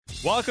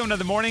Welcome to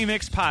the Morning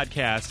Mix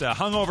podcast.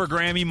 Hungover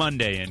Grammy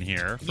Monday in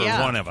here for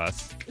one of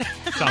us.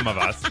 Some of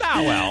us.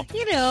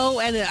 well.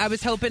 And I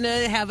was hoping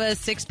to have a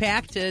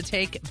six-pack to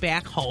take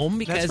back home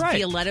because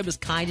Violetta was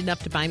kind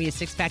enough to buy me a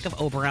six-pack of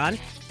Oberon.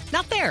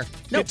 Not there.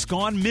 Nope. It's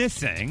gone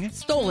missing.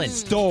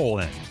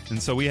 Stolen.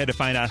 And so we had to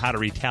find out how to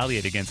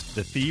retaliate against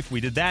the thief. We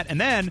did that. And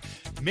then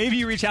maybe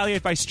you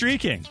retaliate by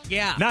streaking.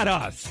 Yeah. Not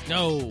us.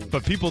 No.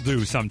 But people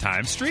do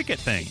sometimes streak at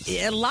things.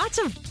 Lots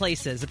of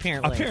places,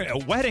 apparently.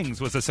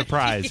 Weddings was a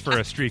surprise for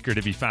a streaker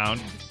to be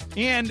found.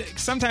 And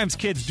sometimes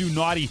kids do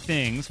naughty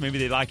things. Maybe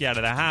they lock you out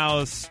of the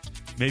house.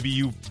 Maybe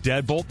you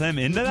deadbolt them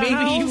into the house.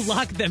 Maybe you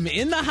lock them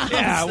in the house.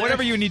 Yeah,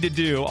 whatever you need to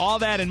do. All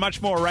that and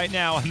much more right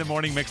now on the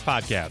Morning Mix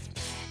podcast.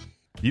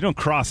 You don't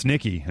cross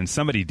Nikki, and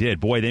somebody did.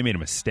 Boy, they made a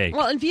mistake.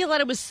 Well, and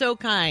Violetta was so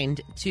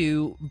kind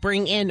to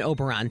bring in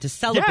Oberon to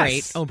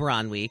celebrate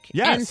Oberon Week.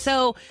 Yes. And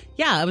so,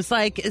 I was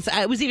like,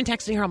 I was even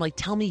texting her. I'm like,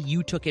 tell me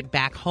you took it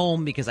back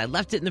home because I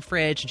left it in the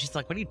fridge. And she's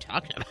like, what are you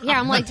talking about? Yeah,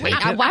 I'm like, wait,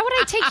 why would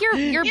I take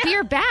your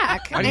beer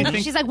back? And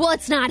she's like, well,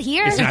 it's not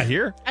here. It's not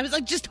here? I was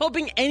like, just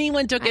hoping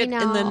anyone took it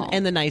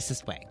in the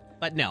nicest way.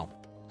 But no.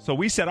 So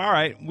we said, all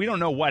right, we don't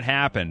know what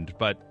happened,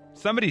 but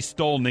somebody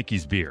stole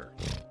Nikki's beer.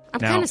 I'm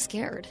kind of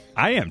scared.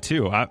 I am,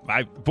 too.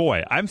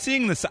 I'm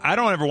seeing this. I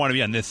don't ever want to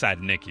be on this side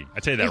of Nikki.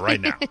 I tell you that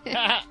right now.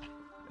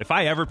 If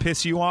I ever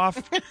piss you off,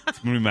 it's going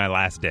to be my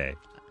last day.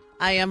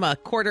 I am a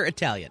quarter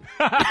Italian.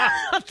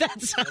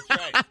 That's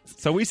right.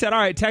 So we said, all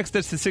right, text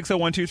us to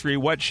 60123.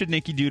 What should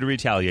Nikki do to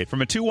retaliate?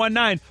 From a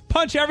 219,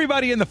 punch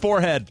everybody in the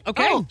forehead.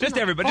 Okay. Just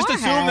everybody. Just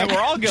assume that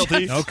we're all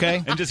guilty.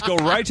 Okay. And just go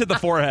right to the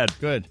forehead.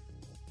 Good.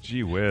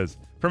 Gee whiz.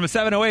 From a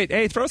 708,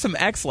 hey, throw some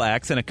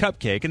X-Lax in a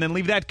cupcake and then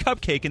leave that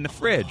cupcake in the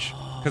fridge.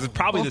 Because it's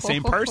probably the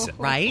same person.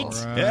 Right?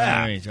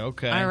 Yeah.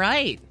 Okay. All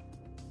right.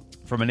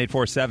 From an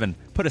 847,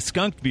 put a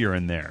skunked beer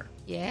in there.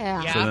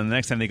 Yeah. So then the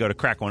next time they go to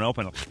crack one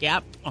open,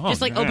 Yep. Oh,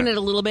 just like open it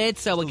a little bit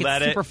so it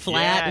gets super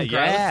flat and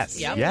gross. Yes.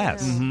 Yep.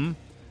 Yes. Mm-hmm.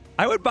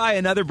 I would buy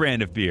another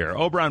brand of beer.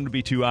 Oberon would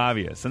be too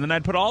obvious. And then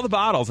I'd put all the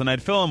bottles and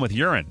I'd fill them with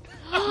urine.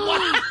 That's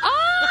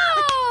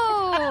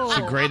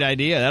a great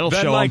idea. That'll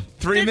Then show like them.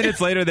 3 minutes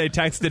later, they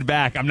texted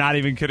back. I'm not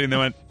even kidding. They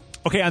went,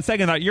 okay, on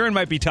second thought, urine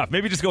might be tough.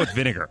 Maybe just go with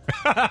vinegar.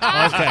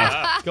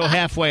 Okay. Go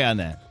halfway on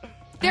that.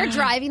 They're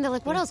driving. They're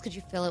like, what else could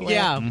you fill it with?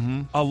 Yeah.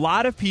 Mm-hmm. A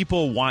lot of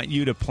people want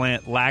you to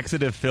plant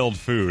laxative-filled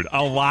food.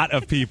 A lot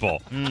of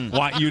people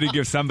want you to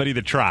give somebody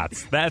the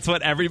trots. That's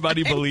what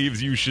everybody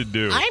believes you should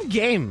do. I'm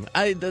game.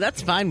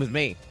 That's fine with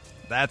me.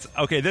 That's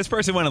okay. This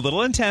person went a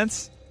little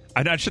intense.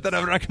 I'm not sure that I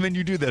would recommend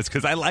you do this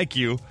because I like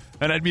you,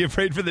 and I'd be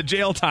afraid for the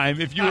jail time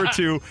if you were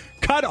to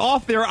cut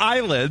off their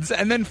eyelids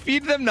and then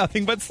feed them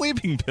nothing but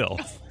sleeping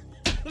pills.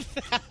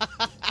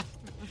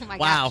 Oh my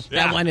Wow. gosh.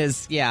 That one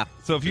is,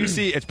 So if you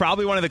see, it's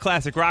probably one of the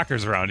classic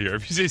rockers around here.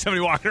 If you see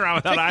somebody walking around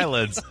without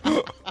eyelids,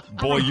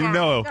 boy, you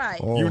know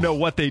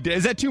what they did.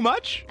 Is that too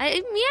much? I'm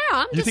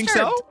You disturbed. think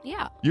so?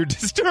 Yeah. You're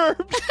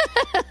disturbed.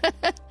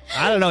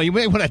 I don't know. You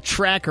may want to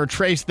track or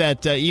trace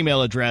that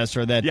email address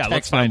or that let's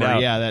text find number.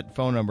 out. Yeah, that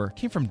phone number.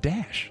 Came from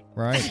Dash.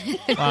 Right.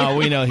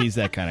 We know he's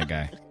that kind of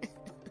guy.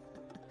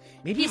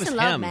 Maybe it Peace was and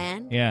love, him.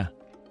 man. Yeah.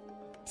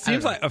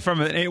 Seems like,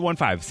 from an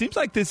 815, seems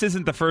like this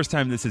isn't the first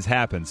time this has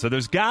happened. So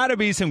there's got to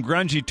be some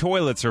grungy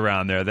toilets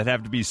around there that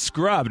have to be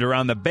scrubbed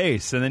around the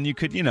base. And then you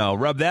could,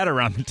 rub that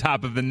around the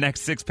top of the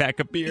next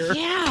six-pack of beer.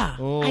 Yeah.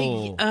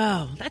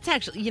 Oh. That's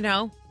actually,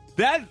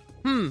 That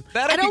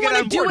I don't want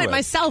to do it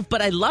myself,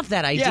 but I love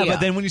that idea. Yeah, but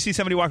then when you see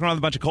somebody walking around with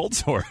a bunch of cold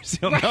sores,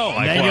 you'll know.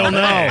 Like, Then you'll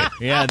know.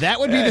 Yeah, that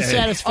would be the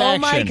satisfaction. Oh,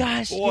 my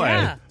gosh. Boy.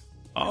 Yeah.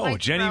 Oh, Like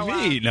Jenny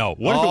throw V. No,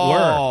 what if it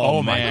were?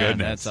 Oh, my man,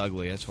 goodness. That's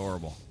ugly. That's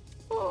horrible.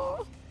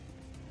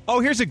 Oh,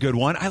 here's a good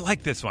one. I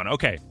like this one.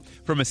 Okay.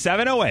 From a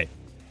 708.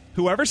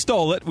 Whoever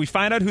stole it, we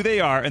find out who they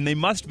are, and they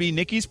must be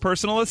Nikki's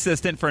personal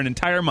assistant for an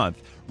entire month.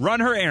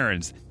 Run her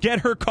errands, get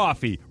her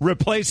coffee,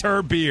 replace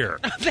her beer.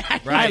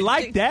 I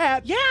like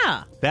that.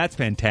 Yeah. That's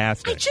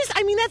fantastic.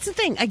 That's the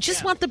thing. I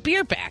just want the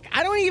beer back.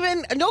 I don't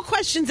even, no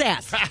questions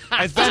asked.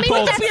 As So Ben maybe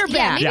told- that's, beer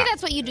back. maybe Yeah.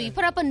 that's what you do. You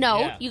put up a note.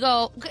 Yeah. You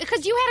go,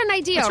 because you had an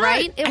idea, That's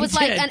right? right. It was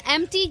I like did. an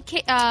empty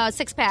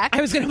six-pack.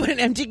 I was going to put an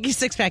empty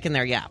six-pack in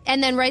there, yeah.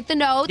 And then write the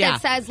note Yeah.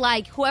 that says,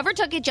 like, whoever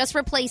took it, just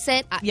replace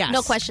it. Yes.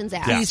 No questions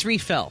asked. Please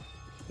refill.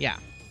 Yeah.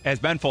 As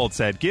Ben Fold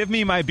said, give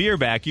me my beer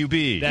back, you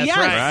be. That's Yes.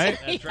 right. Right?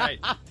 That's right.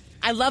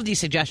 I love these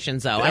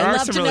suggestions, though. There I are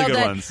love some to really know good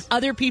that ones.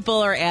 other people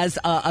are as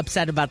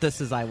upset about this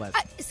as I was.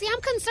 See,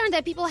 I'm concerned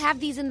that people have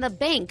these in the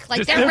bank. Like,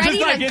 Just- they're ready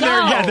just like to in go. there.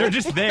 Yeah, they're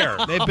just there.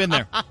 They've been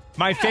there.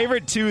 My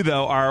favorite two,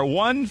 though, are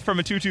one from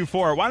a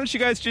 224. Why don't you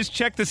guys just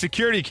check the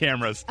security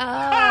cameras?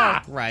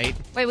 Right.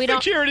 Wait, we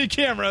don't. Security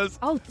cameras.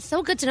 Oh,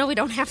 so good to know we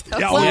don't have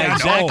those. Yeah, Well, yeah,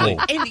 exactly.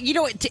 And you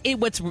know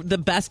what's the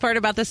best part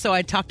about this? So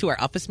I talked to our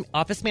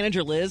office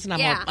manager, Liz, and I'm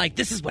Yeah. like,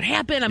 this is what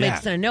happened. I'm Yeah.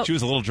 making a note. She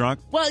was a little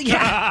drunk. Well,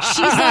 yeah. She's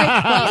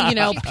like, well, She's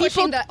people.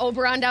 pushing the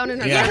Oberon down in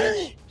her Yeah.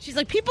 mouth. She's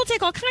like, people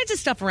take all kinds of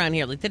stuff around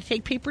here. Like, they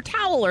take paper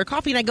towel or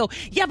coffee. And I go,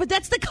 yeah, but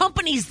that's the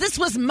company's. This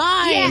was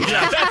mine.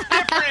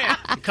 Yeah.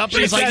 The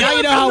company's She like, said- now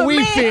you know how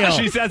we feel.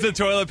 She says the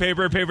toilet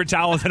paper, paper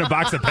towels, and a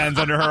box of pens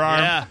under her arm.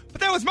 Yeah.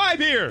 But that was my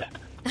beer.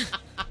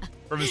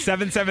 From a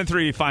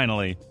 773,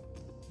 finally.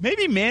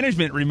 Maybe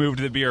management removed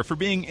the beer for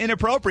being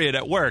inappropriate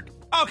at work.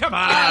 Oh, come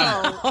on.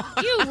 Oh,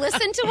 you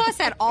listen to us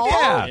at all?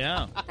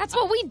 Yeah. That's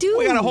what we do.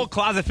 We got a whole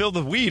closet filled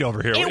with weed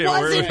over here. It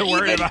wasn't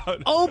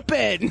even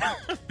open.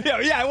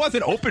 Yeah, it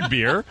wasn't open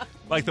beer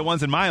like the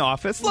ones in my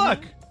office. Look,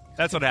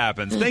 that's what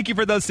happens. Thank you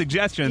for those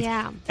suggestions.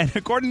 Yeah. And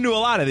according to a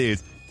lot of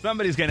these,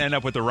 somebody's going to end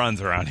up with the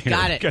runs around here.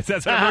 Got it. Because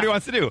that's what everybody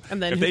wants to do.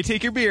 And then if they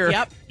take your beer,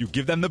 Yep. you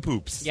give them the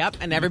poops. Yep,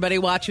 and everybody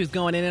watch who's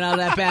going in and out of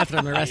that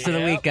bathroom the rest of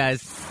the week,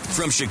 guys.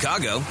 From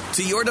Chicago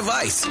to your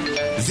device,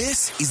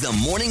 this is the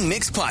Morning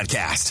Mix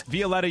Podcast.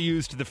 Violetta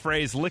used the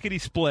phrase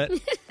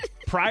lickety-split.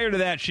 Prior to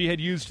that, she had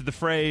used the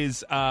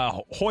phrase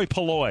hoi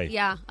polloi.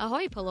 Yeah,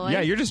 ahoy polloi.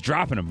 Yeah, you're just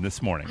dropping them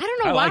this morning. I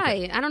don't know like why.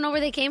 it. I don't know where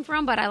they came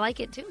from, but I like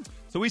it too.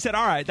 So we said,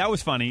 all right, that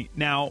was funny.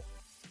 Now,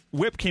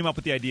 Whip came up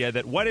with the idea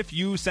that what if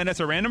you send us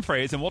a random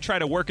phrase and we'll try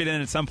to work it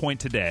in at some point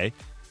today.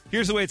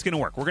 Here's the way it's going to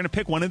work. We're going to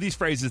pick one of these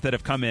phrases that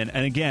have come in.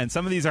 And again,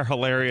 some of these are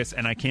hilarious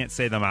and I can't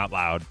say them out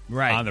loud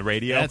on the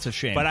radio. That's a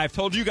shame. But I've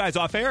told you guys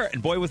off air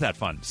and boy, was that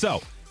fun.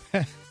 So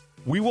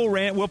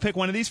we'll pick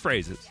one of these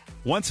phrases.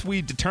 Once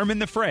we determine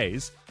the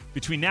phrase,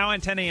 between now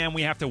and 10 a.m.,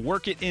 we have to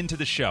work it into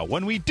the show.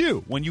 When we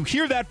do, when you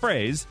hear that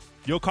phrase,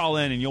 you'll call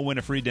in and you'll win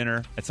a free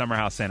dinner at Summer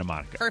House Santa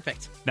Monica.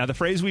 Perfect. Now, the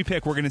phrase we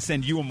pick, we're going to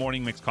send you a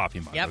Morning Mix coffee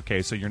mug. Yep.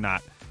 Okay, so you're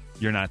not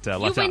left You out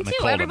win in the too.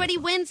 cold. Everybody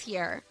wins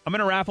here. I'm going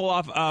to rattle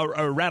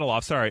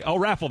off. Sorry, I'll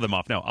raffle them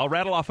off. No, I'll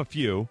rattle off a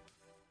few,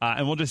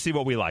 and we'll just see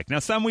what we like. Now,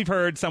 some we've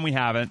heard, some we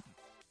haven't.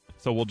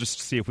 So we'll just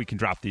see if we can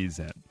drop these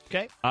in.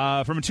 Okay.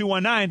 From a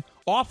 219,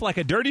 off like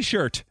a dirty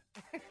shirt.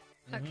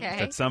 Okay.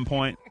 At some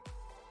point.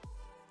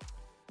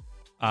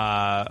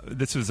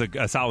 This was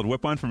a solid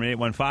whip one from an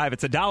 815.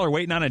 It's $1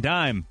 waiting on a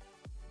dime.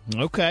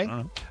 Okay.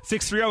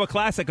 630, a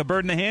classic. A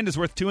bird in the hand is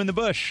worth two in the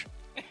bush.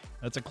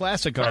 That's a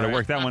classic. Try to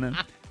work that one in.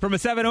 From a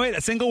 708,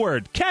 a single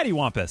word.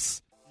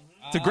 Cattywampus.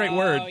 It's a great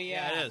word. Oh,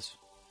 yeah, it is.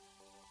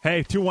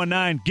 Hey,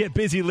 219, get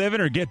busy living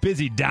or get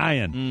busy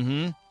dying.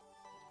 Mm-hmm.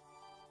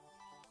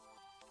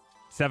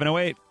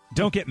 708,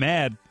 don't get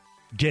mad,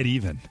 get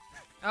even.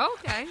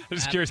 Okay. I'm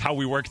just curious how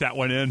we work that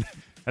one in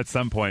at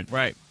some point.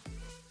 Right.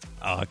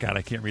 Oh, God,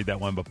 I can't read that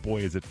one, but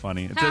boy, is it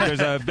funny. There's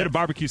a bit of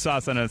barbecue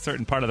sauce on a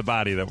certain part of the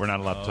body that we're not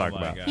allowed to talk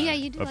about. God. Yeah,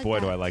 you do. But like boy,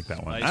 that. do I like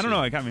that one. I I don't see.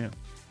 know. It got me.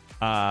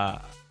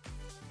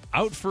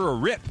 Out for a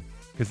rip,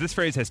 because this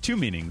phrase has two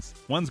meanings.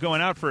 One's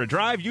going out for a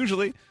drive,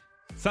 usually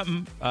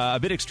something a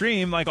bit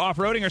extreme, like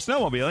off-roading or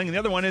snowmobiling, and the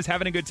other one is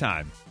having a good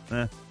time.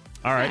 All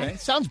right. Okay.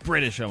 Sounds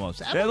British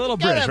almost. Yeah, a little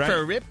Got British, up right? For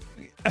a rip.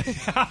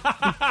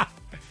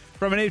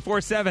 From an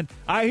 847,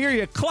 I hear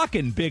you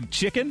clucking, big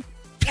chicken.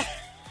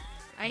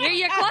 I hear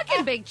you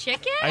clucking, big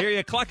chicken. I hear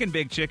you clucking,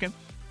 big chicken.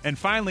 And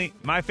finally,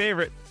 my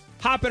favorite,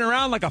 hopping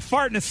around like a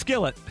fart in a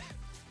skillet.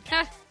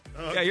 Yeah,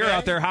 you're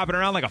out there hopping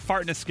around like a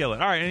fart in a skillet.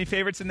 All right, any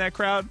favorites in that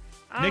crowd?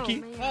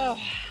 Nikki? Man. Oh,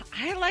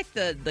 I like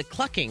the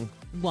clucking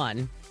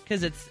one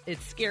because it's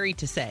scary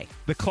to say.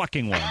 The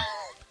clucking one.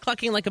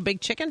 Clucking like a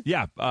big chicken?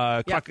 Yeah,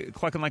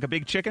 clucking like a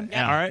big chicken.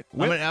 Yeah. All right. I'm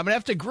gonna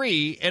have to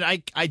agree, and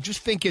I just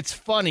think it's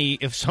funny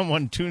if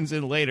someone tunes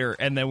in later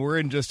and then we're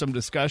in just some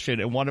discussion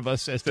and one of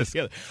us says to the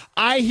other,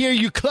 I hear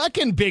you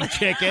clucking, big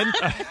chicken.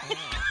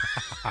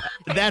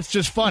 That's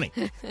just funny.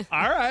 All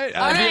right.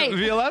 All right.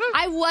 Violetta?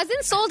 I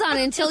wasn't sold on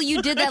it until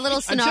you did that little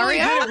Until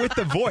scenario. he did it with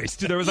the voice.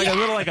 Dude, there was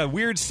like a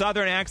weird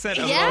southern accent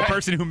of a Yeah.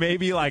 person who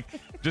maybe like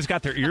just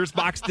got their ears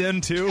boxed in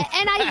too.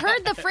 And I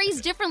heard the phrase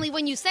differently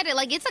when you said it.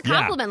 Like, it's a Yeah.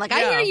 compliment. Like, I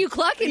hear you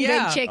clucking,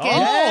 Yeah. big chicken.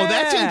 Oh,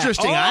 that's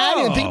interesting. I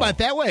didn't think Oh. about it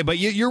that way, but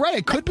you're right.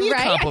 It could be a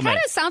Right? It compliment.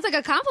 kind of sounds like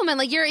a compliment.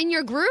 Like, you're in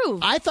your groove.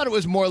 I thought it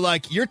was more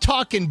like you're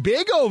talking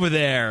big over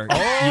there. You.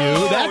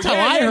 That's how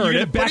yeah, I yeah, heard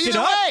you're it. gonna But back it either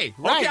up? way.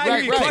 Okay, I hear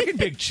you clucking,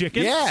 big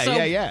chicken. Yeah, So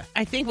yeah.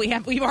 I think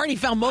we've already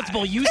found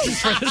multiple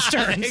uses for this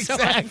term.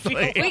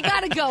 Exactly. We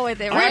got to go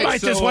with it, I right? might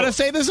just So- want to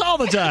say this all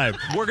the time.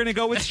 We're going to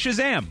go with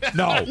Shazam.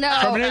 No. No.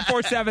 From an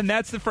 847,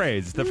 that's the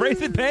phrase. The phrase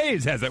that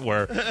pays, as it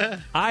were.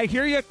 I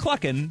hear you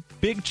clucking,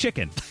 big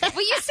chicken. But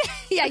you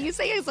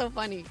say it's so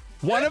funny.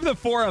 One of the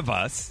four of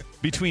us,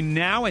 between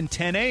now and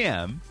 10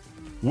 a.m.,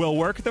 will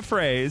work the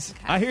phrase,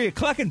 I hear you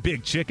clucking,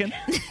 big chicken,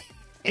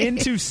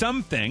 into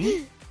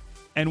something.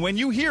 And when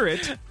you hear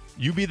it,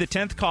 you be the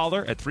 10th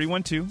caller at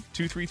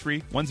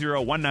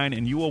 312-233-1019,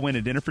 and you will win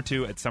a dinner for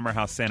two at Summer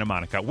House Santa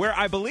Monica, where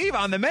I believe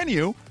on the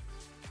menu,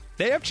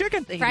 they have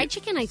chicken. Fried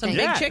chicken, I think.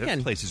 Big Yeah, chicken.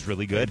 This place is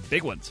really good.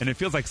 Big ones. And it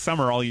feels like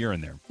summer all year in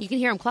there. You can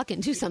hear them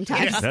clucking, too,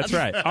 sometimes. That's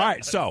right. All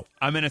right, so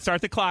I'm going to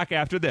start the clock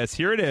after this.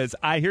 Here it is.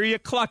 I hear you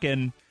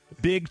clucking,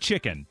 big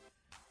chicken.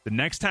 The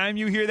next time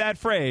you hear that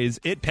phrase,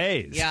 it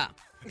pays. Yeah.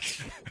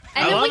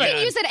 And then love we can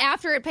it. use it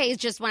after it pays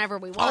just whenever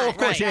we want. Oh, of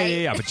course. right?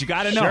 Yeah. But you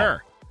got to know.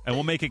 Sure. And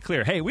we'll make it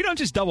clear. Hey, we don't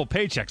just double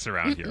paychecks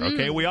around here,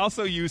 okay? We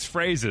also use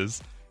phrases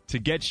to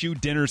get you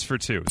dinners for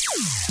two.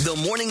 The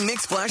Morning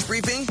Mix Flash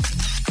Briefing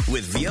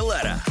with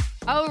Violetta.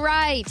 All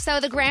right.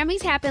 So the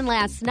Grammys happened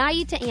last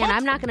night, and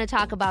I'm not going to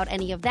talk about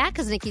any of that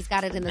because Nikki's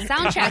got it in the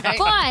soundtrack.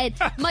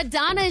 But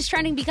Madonna is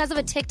trending because of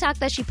a TikTok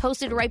that she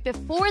posted right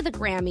before the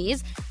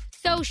Grammys.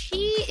 So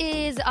she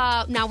is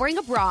now wearing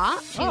a bra.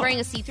 She's wearing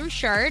a see-through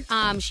shirt.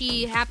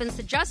 She happens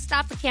to just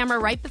stop the camera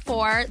right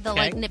before the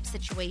nip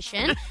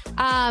situation.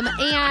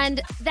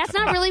 And that's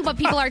not really what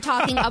people are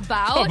talking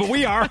about. Oh, but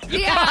we are.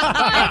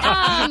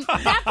 Yeah,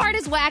 but that part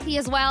is wacky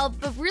as well.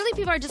 But really,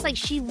 people are just like,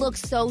 she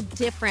looks so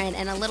different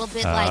and a little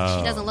bit like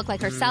she doesn't look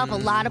like herself. A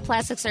lot of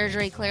plastic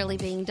surgery clearly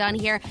being done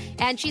here.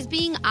 And she's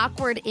being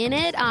awkward in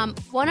it.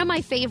 One of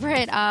my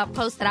favorite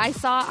posts that I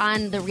saw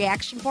on the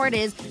reaction board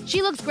is,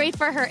 she looks great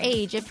for her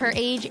age. If her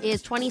age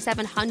is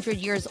 2,700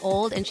 years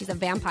old and she's a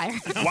vampire.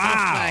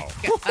 Wow.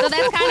 So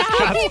that's kind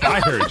of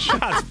how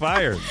Shots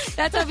fired.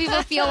 that's how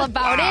people feel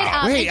about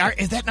it. Wait,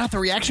 is that not the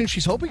reaction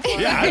she's hoping for?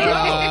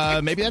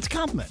 Yeah. Maybe that's a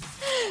compliment.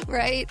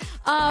 Right.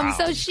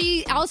 So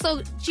she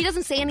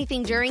doesn't say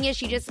anything during it.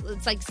 She just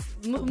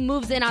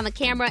moves in on the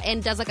camera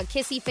and does like a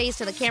kissy face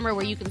to the camera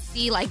where you can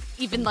see like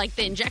even like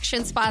the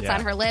injection spots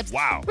on her lips.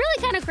 Wow.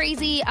 Really kind of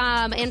crazy.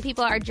 And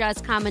people are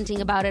just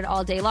commenting about it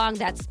all day long.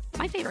 That's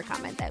my favorite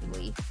comment that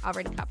we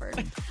already covered.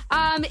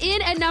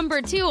 In at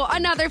number 2,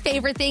 another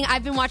favorite thing.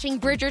 I've been watching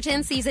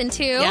Bridgerton season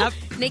 2. Yep.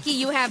 Nikki,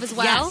 you have as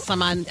well. Yes,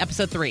 I'm on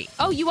episode 3.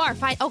 Oh, you are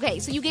fine. Okay,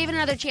 so you gave it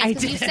another chance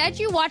because you said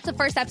you watched the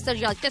first episode.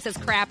 You're like, this is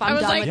crap. I'm I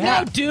was done like, with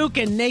no it. Duke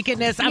and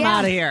nakedness. I'm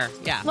out of here.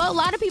 Yeah. Well, a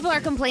lot of people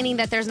are complaining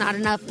that there's not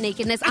enough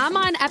nakedness. I'm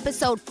on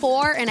episode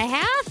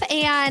 4.5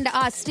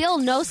 and still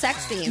no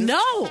sex scenes.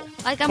 No.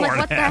 Like, I'm like,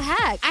 what the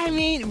heck? I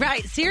mean,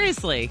 right,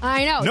 seriously.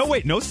 I know. No,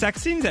 wait, no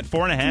sex scenes at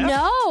 4.5?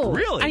 No.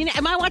 Really? I mean,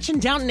 am I watching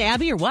Downton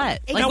Abbey or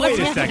what? Like, Now, what's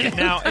wait a happening? second.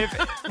 Now,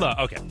 look,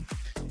 okay.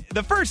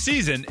 The first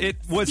season, it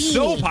was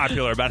so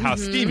popular about how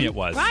steamy it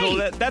was.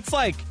 Right. So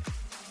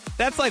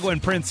that's like when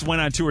Prince went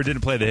on tour and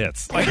didn't play the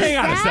hits. Like, hang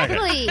on a second.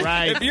 Exactly.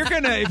 Right.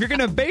 If you're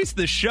gonna base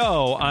the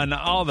show on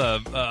all the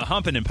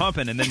humping and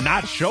pumping and then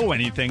not show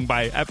anything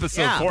by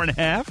episode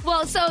 4.5.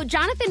 Well, so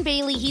Jonathan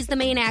Bailey, he's the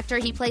main actor.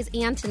 He plays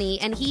Anthony,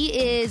 and he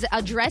is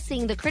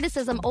addressing the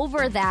criticism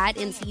over that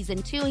in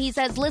season 2. He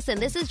says, listen,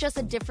 this is just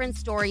a different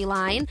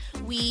storyline.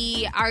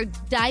 We are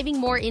diving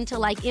more into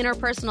like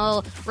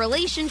interpersonal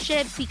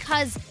relationships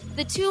because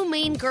the 2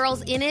 main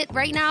girls in it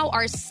right now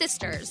are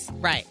sisters.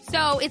 Right.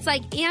 So it's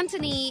like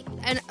Anthony,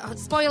 and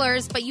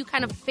spoilers, but you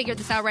kind of figured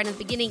this out right in the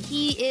beginning.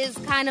 He is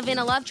kind of in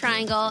a love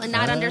triangle and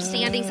not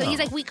understanding. So he's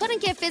like, we couldn't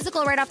get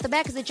physical right off the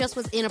bat because it just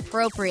was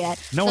inappropriate.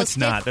 No, So it's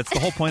not. That's the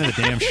whole point of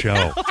the damn show.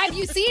 Have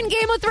you seen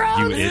Game of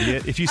Thrones? You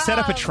idiot. If you set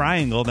up a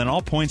triangle, then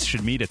all points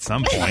should meet at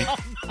some point.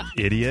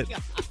 Idiot.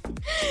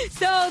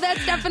 So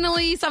that's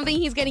definitely something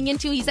he's getting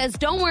into. He says,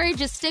 don't worry,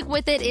 just stick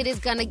with it. It is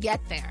going to get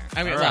there.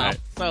 I mean, All right.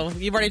 so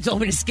you've already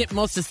told me to skip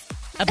most of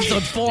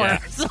episode 4, Yeah.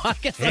 so I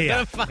guess I'm Hey, gonna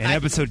in find.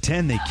 episode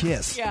 10, they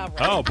kiss. Yeah, right.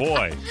 Oh,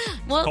 boy.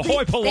 Well,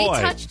 Ahoy,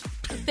 polloi.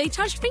 they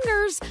touched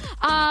fingers.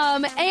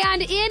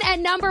 And in at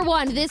number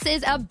 1, this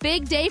is a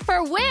big day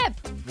for Whip.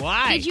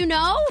 Why? Did you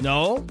know?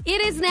 No.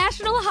 It is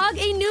National Hug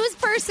a News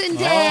Person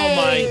Day. Oh,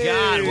 my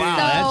God. Wow,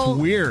 So- that's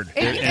weird.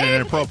 In an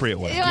inappropriate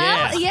way. Well,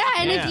 Yeah.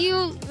 and Yeah.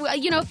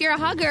 if if you're a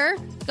hugger,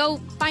 go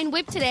find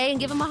Whip today and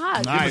give him a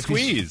hug. All right, a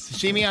squeeze. if you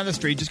see me on the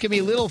street, just give me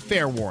a little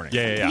fair warning.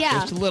 Yeah. Yeah.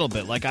 Just a little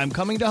bit. Like, I'm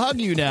coming to hug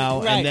you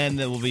now, Right. and then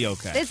it will be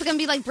okay. This is going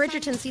to be like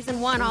Bridgerton season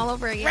 1 all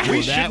over again.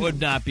 Well, that would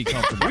not be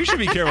comfortable. We should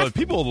be careful.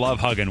 People love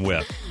hug and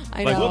whip.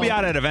 I Like, know. we'll be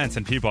out at events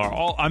and people are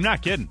all, I'm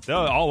not kidding, they're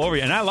all over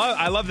you. And I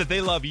love that they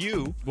love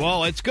you.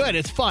 Well, it's good.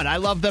 It's fun. I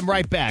love them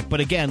right back.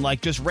 But again,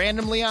 like just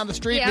randomly on the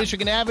street, Yeah.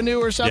 Michigan Avenue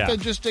or something, Yeah.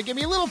 just to give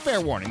me a little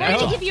fair warning. We're That's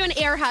going all. to give you an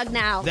air hug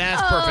now.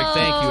 That's perfect.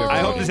 Thank you, everyone. I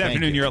hope this Thank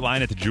afternoon you. you're at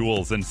line at the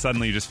Jewels and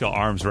suddenly you just feel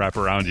arms wrap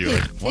around you.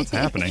 Like, what's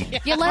happening?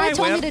 Yoletta Hi,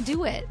 told me Whip. to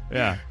do it.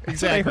 Yeah.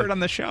 Exactly. I heard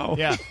on the show.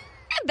 Yeah.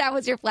 That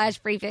was your flash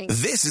briefing.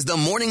 This is the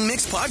Morning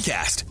Mix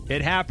Podcast.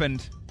 It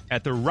happened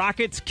at the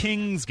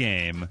Rockets-Kings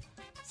game.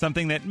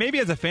 Something that maybe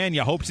as a fan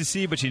you hope to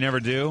see, but you never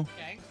do.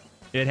 Okay.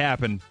 It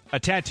happened. A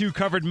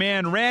tattoo-covered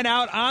man ran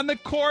out on the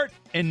court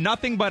in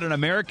nothing but an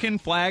American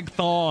flag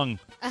thong.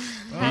 He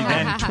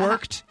then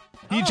twerked,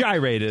 he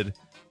gyrated,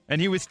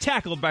 and he was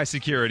tackled by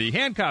security,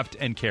 handcuffed,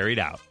 and carried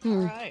out. All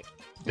right.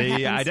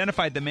 They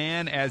identified the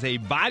man as a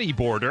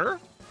bodyboarder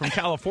from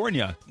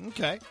California.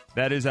 Okay.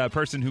 That is a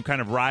person who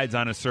kind of rides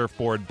on a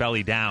surfboard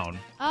belly down.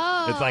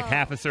 Oh. It's like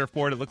half a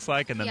surfboard, it looks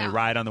like, and then Yeah. they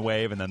ride on the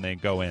wave, and then they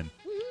go in.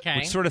 Okay.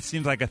 Which sort of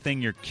seems like a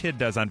thing your kid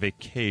does on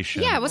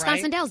vacation. Yeah,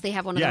 Wisconsin Right. Dells, they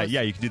have one of Yeah, those.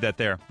 yeah, you can do that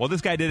there. Well,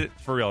 this guy did it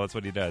for real. That's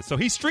what he does. So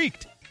he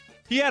streaked.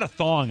 He had a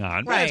thong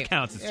on. Right. That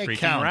counts as It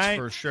streaking, counts right?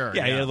 for sure,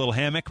 Yeah, he yeah. had a little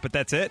hammock, but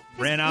that's it.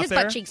 Ran out his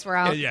there. butt cheeks were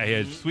out. Yeah,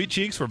 his sweet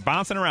cheeks were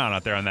bouncing around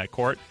out there on that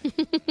court.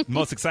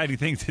 Most exciting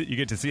things that you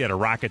get to see at a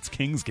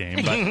Rockets-Kings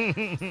game.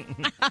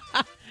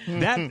 But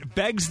that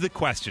begs the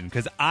question,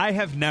 because I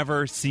have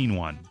never seen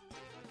one.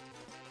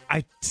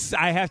 I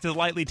have to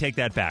lightly take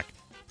that back.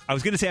 I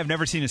was going to say I've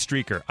never seen a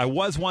streaker. I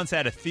was once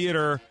at a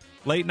theater,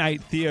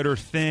 late-night theater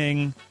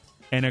thing,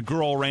 and a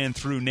girl ran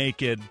through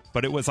naked,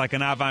 but it was like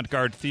an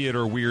avant-garde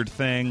theater weird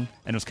thing,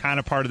 and it was kind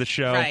of part of the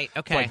show. Right,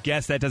 okay. So I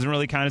guess that doesn't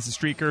really count as a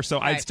streaker, so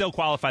Right. I'd still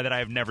qualify that I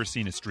have never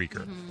seen a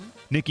streaker.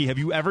 Nikki, have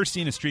you ever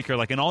seen a streaker?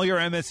 Like in all your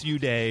MSU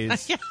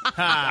days,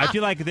 I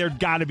feel like there'd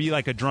got to be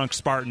like a drunk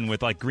Spartan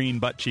with like green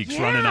butt cheeks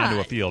running onto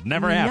a field.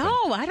 Never happened.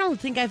 No, I don't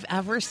think I've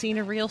ever seen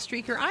a real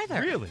streaker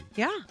either. Really?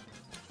 Yeah.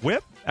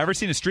 Whip, ever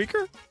seen a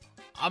streaker?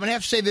 I'm going to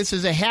have to say this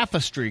is a half a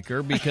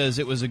streaker because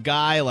it was a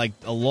guy like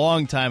a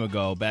long time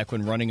ago, back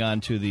when running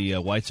onto the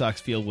White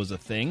Sox field was a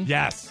thing.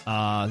 Yes.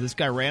 This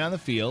guy ran on the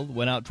field,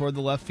 went out toward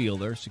the left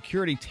fielder.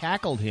 Security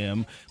tackled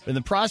him. But in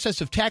the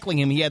process of tackling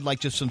him, he had like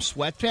just some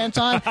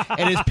sweatpants on,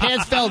 and his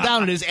pants fell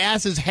down, and his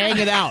ass is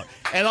hanging out.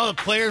 And all the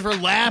players were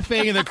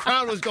laughing, and the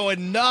crowd was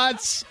going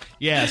nuts.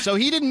 Yeah, so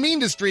he didn't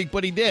mean to streak,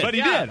 but he did. But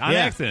he did on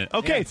Yeah. accident.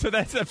 Okay, so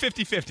that's a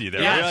 50-50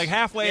 there. Yes. You're like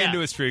halfway Yeah.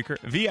 into a streaker.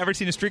 V, ever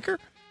seen a streaker?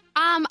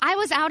 I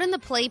was out in the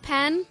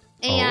playpen,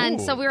 and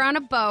Oh. so we were on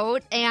a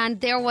boat, and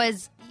there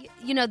was,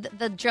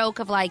 the joke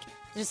of like,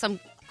 there's some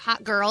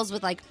hot girls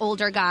with like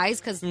older guys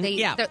because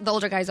the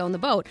older guys own the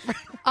boat.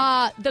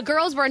 The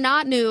girls were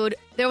not nude.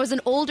 There was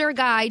an older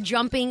guy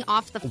jumping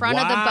off the front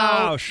of the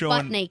boat,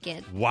 butt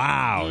naked.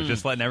 Wow,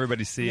 just letting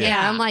everybody see it.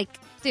 Yeah, I'm like,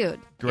 dude,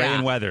 Gray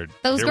and weathered.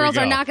 those Here we girls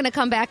are go. not going to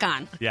come back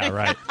on. Yeah,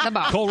 right. The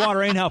boat. Cold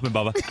water ain't helping,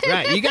 Bubba.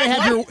 Right, you gotta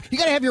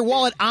have your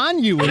wallet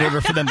on you in order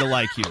for them to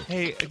like you.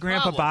 Hey,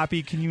 Grandpa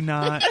Boppy, can you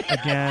not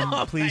again,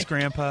 please,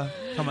 Grandpa?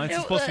 Come on,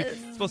 it's supposed to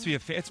be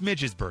it's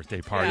Midge's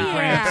birthday party. Yeah.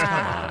 Gramps, come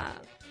on.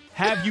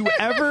 Have you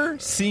ever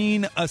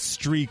seen a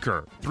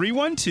streaker?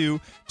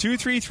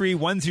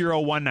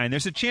 312-233-1019.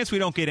 There's a chance we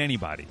don't get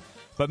anybody.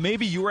 But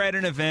maybe you were at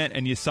an event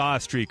and you saw a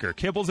streaker.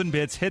 Kibbles and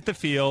Bits hit the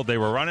field. They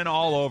were running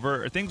all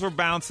over. Things were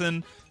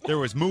bouncing. There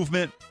was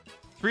movement.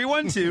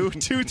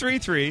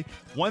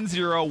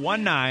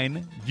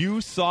 312-233-1019.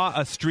 You saw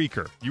a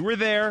streaker. You were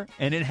there,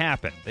 and it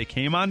happened. They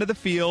came onto the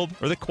field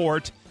or the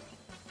court.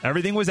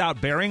 Everything was out,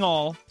 bearing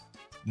all.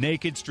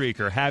 Naked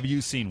streaker. Have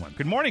you seen one?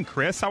 Good morning,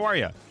 Chris. How are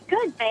you?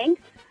 Good,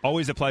 thanks.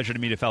 Always a pleasure to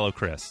meet a fellow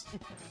Chris.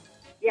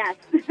 Yes.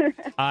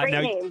 Great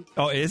name.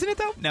 Oh, isn't it,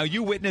 though? Now,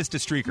 you witnessed a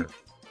streaker.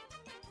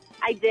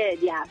 I did,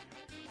 yes.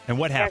 And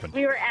what Yes, happened?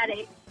 we were at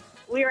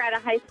a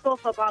high school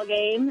football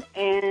game,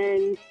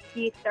 and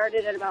he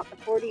started at about the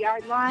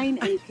 40-yard line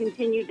and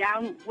continued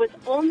down. Was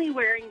only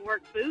wearing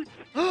work boots.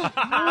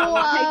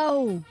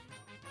 Whoa.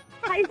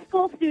 High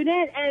school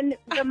student, and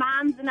the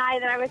moms and I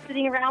that I was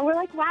sitting around were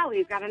like, "Wow,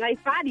 we've got a nice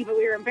body," but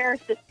we were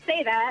embarrassed to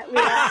say that. We were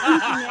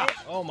teaching it.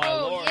 Oh, my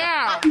Lord.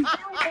 Yeah.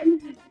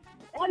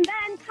 And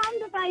then, come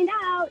to find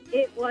out,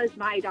 it was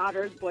my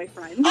daughter's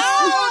boyfriend.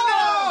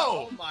 Oh,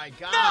 Oh, my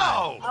God.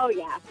 no! Oh,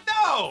 yeah.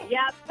 No!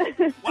 Yep.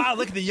 Wow,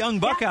 look at the young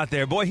buck out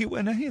there. Boy, he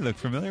looked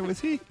familiar. Was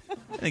he?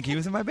 I think he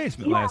was in my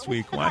basement last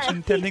week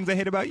watching 10 Things I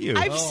Hate About You.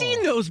 I've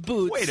seen those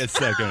boots. Wait a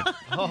second.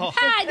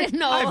 I didn't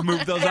know. I've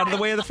moved those out of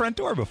the way of the front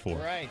door before.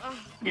 Right.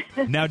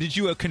 Now, did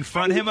you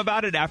confront him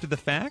about it after the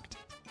fact?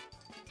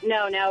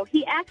 No.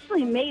 He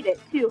actually made it,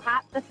 too.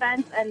 Hopped the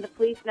fence, and the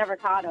police never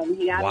caught him.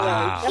 He got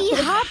Wow. away. He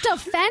hopped a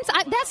fence?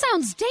 that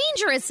sounds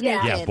dangerous,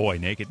 Yeah. naked. Yeah, boy,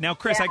 naked. Now,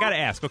 Chris, I got to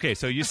ask. Okay,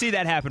 so you see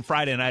that happen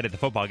Friday night at the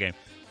football game.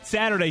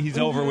 Saturday, he's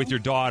over with your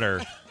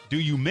daughter. Do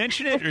you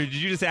mention it, or did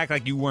you just act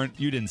like you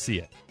didn't see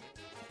it?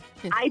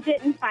 I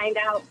didn't find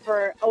out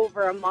for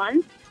over a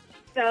month,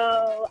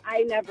 so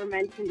I never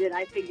mentioned it.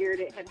 I figured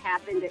it had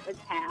happened. It was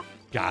past.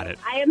 Got it.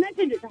 I had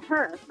mentioned it to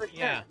her, for sure.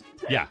 Yeah.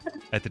 Yeah,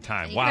 at the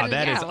time. You Wow, could've-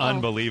 that is yeah, well.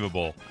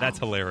 unbelievable. That's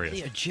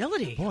hilarious. The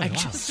agility. Boy, I'm wow.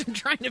 just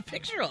trying to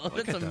picture all.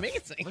 That's at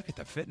amazing. Look at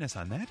the fitness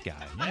on that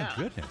guy. My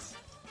goodness.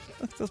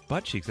 Look at those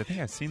butt cheeks. I think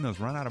I've seen those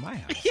run out of my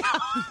house.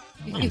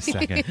 Yeah. Wait a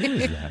second. Who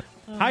is that?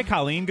 Hi,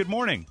 Colleen. Good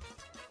morning.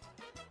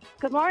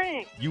 Good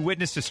morning. You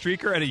witnessed a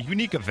streaker at a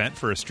unique event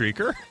for a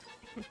streaker.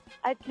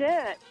 I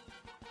did.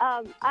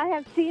 I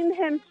have seen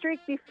him streak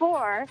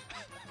before,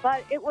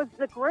 but it was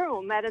the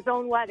groom at his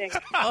own wedding.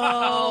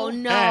 Oh,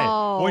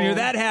 no. Hey, when you're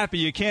that happy,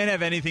 you can't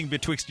have anything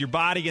betwixt your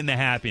body and the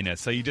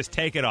happiness, so you just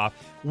take it off.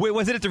 Wait,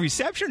 was it at the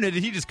reception, or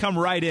did he just come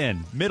right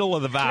in, middle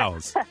of the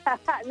vows?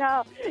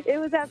 No, it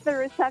was at the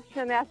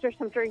reception after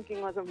some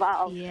drinking was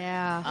involved.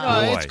 Yeah.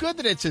 Boy. It's good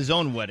that it's his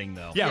own wedding,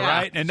 though. Yeah,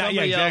 right? And not,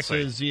 yeah, Somebody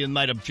exactly. else's, you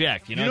might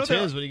object. You know, it's there-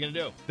 his. What are you going to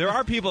do? There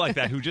are people like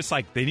that who just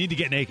they need to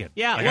get naked.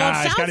 Yeah, Like, well, it's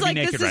it gotta sounds be like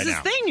naked this right is his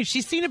now. thing.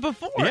 She's seen it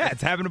before. Yeah,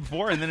 it's happened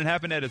before, and then it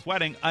happened at his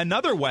wedding.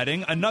 Another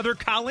wedding, another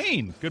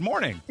Colleen. Good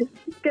morning.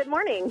 Good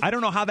morning. I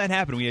don't know how that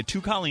happened. We had two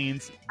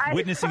Colleens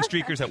witnessing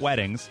streakers at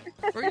weddings.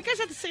 Were you guys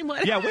at the same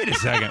wedding? Yeah, wait a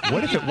second.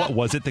 What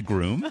was it the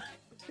groom?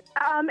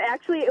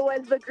 Actually, it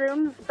was the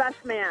groom's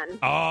best man.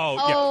 Oh,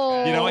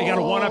 Oh. yeah. You know, you got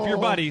to one up your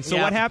buddy. So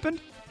Yeah. what happened?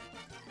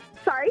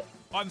 Sorry?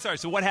 Oh, I'm sorry.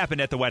 So what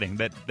happened at the wedding?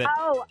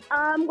 Well,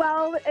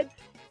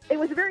 it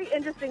was a very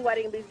interesting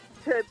wedding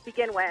to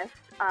begin with.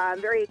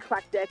 Very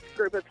eclectic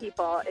group of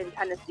people in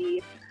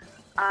Tennessee.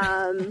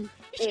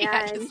 She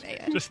had to And say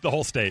it. Just the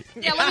whole state.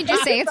 Yeah, let me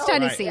just say it's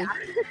Tennessee.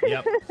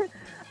 Yep.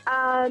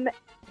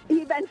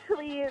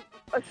 eventually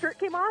a shirt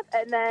came off,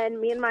 and then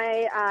me and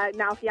my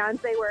now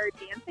fiance were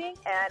dancing,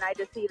 and I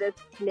just see this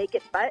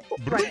naked butt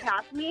run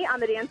past me on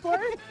the dance floor.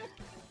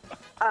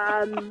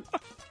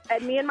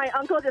 And me and my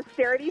uncle just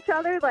stared at each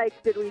other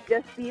like, did we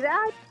just see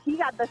that? He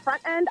got the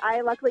front end.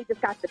 I luckily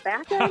just got the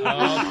back end.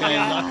 Okay,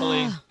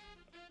 luckily.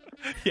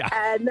 Yeah.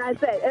 And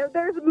that's it.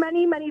 There's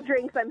many, many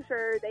drinks. I'm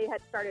sure they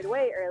had started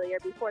way earlier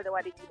before the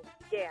wedding even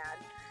began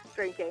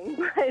drinking.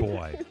 But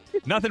Boy,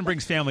 nothing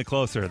brings family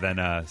closer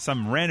than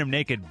some random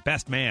naked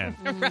best man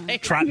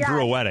Right. trotting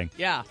through a wedding.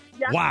 Yeah.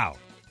 Yeah. Wow.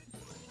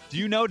 Do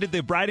you know, did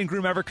the bride and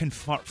groom ever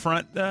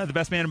confront the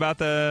best man about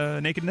the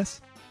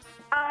nakedness?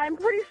 I'm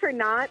pretty sure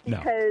not, No.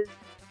 because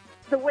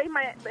the way it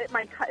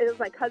was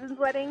my cousin's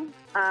wedding,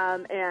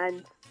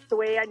 and the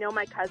way I know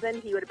my cousin,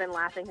 he would have been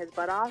laughing his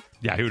butt off.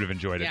 Yeah, he would have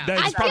enjoyed it. Yeah.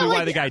 That's I probably feel why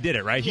like- the guy did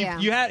it, right? Yeah.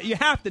 You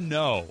have to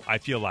know, I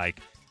feel like,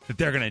 that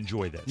they're going to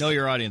enjoy this. Know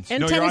your audience. And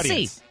Know your Tennessee.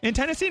 audience. In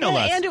Tennessee, no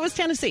less. And it was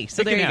Tennessee.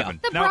 So It there can you happen.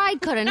 go. The Now-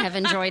 bride couldn't have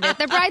enjoyed it.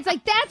 The bride's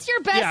like, that's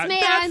your best Yeah, man.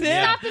 that's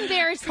it. Stop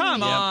embarrassing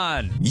Come me.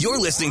 on. You're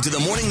listening to the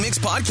Morning Mix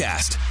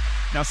podcast.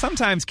 Now,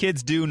 sometimes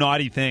kids do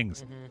naughty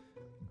things.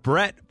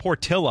 Brett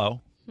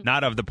Portillo,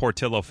 not of the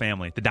Portillo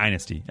family, the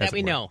dynasty. as That we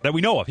it were. know. That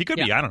we know of. He could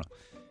be, Yeah. I don't know.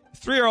 His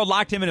 3-year-old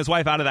locked him and his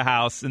wife out of the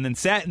house and then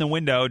sat in the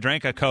window,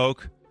 drank a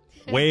Coke,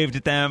 waved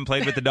at them,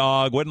 played with the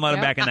dog, wouldn't let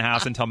him back in the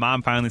house until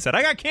mom finally said,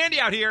 I got candy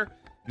out here.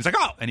 He's like,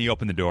 oh, and he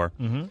opened the door.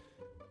 Mm-hmm.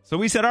 So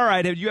we said, all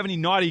right, do you have any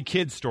naughty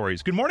kid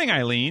stories? Good morning,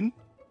 Eileen.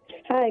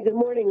 Hi, good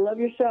morning. Love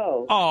your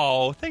show.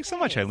 Oh, thanks so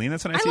much, Eileen.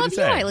 That's what I see love to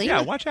you, say. Eileen.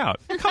 Yeah, watch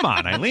out. Come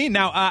on, Eileen.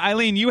 Now,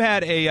 Eileen, you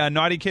had a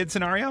naughty kid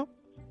scenario?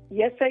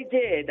 Yes, I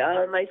did.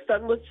 My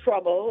son was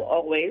trouble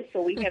always,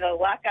 so we had a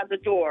lock on the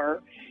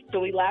door. So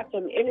we locked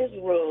him in his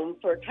room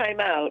for a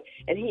timeout,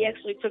 and he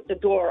actually took the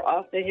door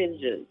off the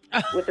hinges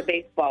with a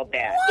baseball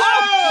bat.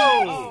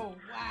 Oh,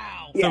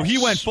 wow. So Yes. he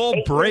went full 8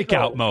 years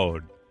breakout old.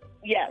 mode.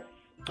 Yes.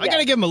 I got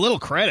to give him a little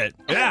credit.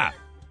 Yeah.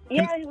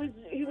 Yeah,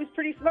 he was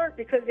pretty smart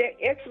because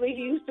actually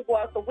he used to go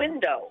out the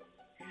window,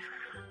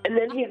 and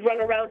then he'd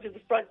run around to the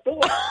front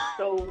door.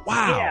 So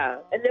Wow. yeah,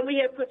 and then we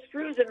had put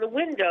screws in the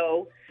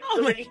window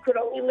so that he could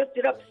only lift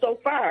it up so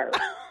far. So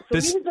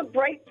This- he was a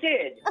bright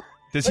kid.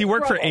 Does he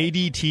work for trouble.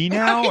 ADT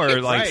now,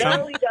 or like Right. some?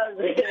 No, he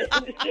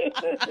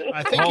doesn't.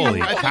 I think,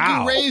 Holy I think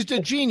cow. he raised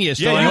a genius,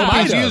 Yeah, so I you hope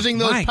might he's have. using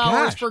those My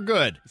powers gosh. for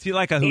good. Is he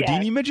like a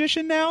Houdini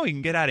magician now? He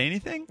can get out of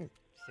anything?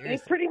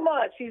 He's pretty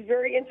much. He's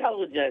very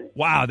intelligent.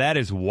 Wow, that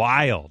is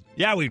wild.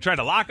 Yeah, we tried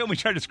to lock him. We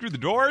tried to screw the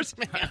doors.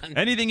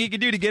 Anything he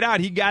could do to get out,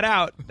 he got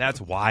out. That's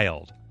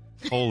wild.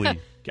 Holy,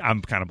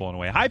 I'm kind of blown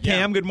away. Hi,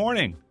 Pam. Good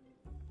morning.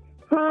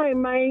 Hi,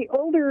 my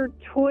older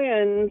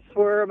twins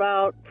were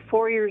about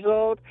 4 years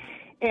old,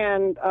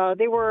 and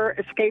they were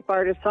escape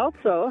artists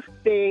also.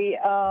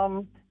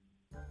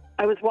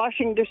 I was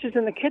washing dishes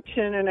in the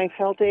kitchen, and I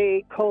felt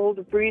a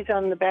cold breeze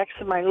on the backs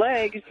of my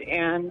legs,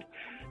 and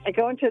I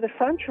go into the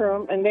front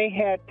room, and they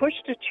had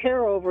pushed a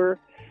chair over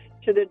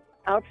to the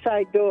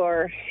outside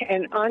door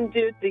and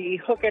undid the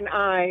hook and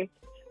eye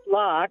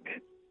lock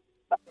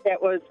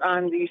that was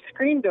on the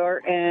screen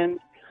door and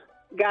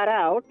got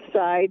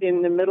outside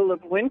in the middle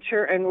of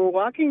winter and were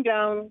walking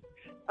down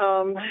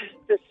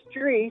the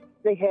street.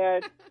 They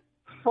had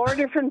 4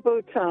 different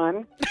boots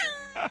on.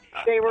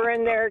 They were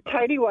in their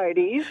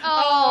tighty-whities.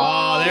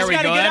 Oh, there Just we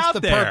gotta go. get That's out the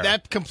there.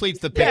 that completes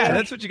the picture. Yeah,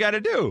 that's what you got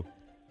to do.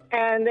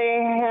 And they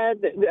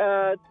had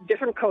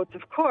different coats,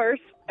 of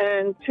course,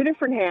 and 2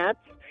 different hats.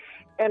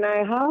 And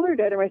I hollered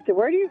at them. I said,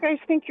 where do you guys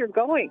think you're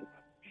going?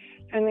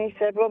 And they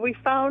said, well, we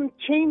found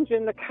change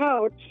in the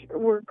couch.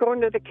 We're going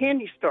to the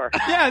candy store.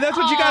 Yeah, that's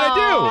what you got to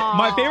do.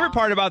 My favorite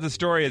part about the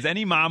story is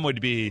any mom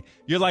would be,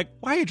 you're like,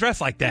 why are you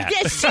dressed like that?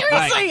 Yeah,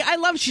 seriously. I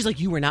love she's like,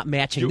 you were not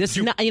matching. This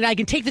is not, I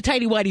can take the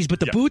tighty whities,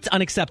 but the boots,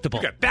 unacceptable.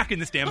 Get back in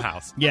this damn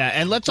house. Yeah,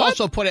 and let's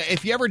also put it,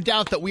 if you ever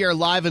doubt that we are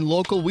live and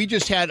local, we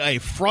just had a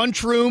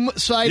front room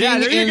sighting Yeah,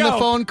 there you in go. the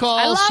phone I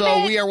call, love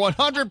so it. we are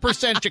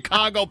 100%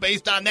 Chicago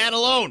based on that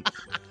alone.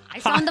 I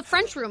saw in the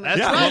French room. That's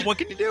Yeah, right. well, what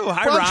can you do?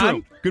 Hi, Front Ron.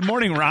 room. Good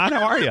morning, Ron.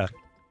 How are you?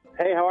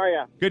 Hey, how are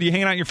you? Good. You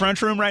hanging out in your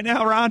front room right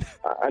now, Ron?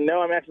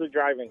 No, I'm actually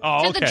driving.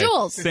 Oh, To okay. the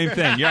Jewels. Same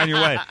thing. You're on your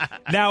way.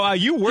 Now,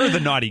 you were the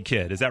naughty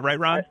kid. Is that right,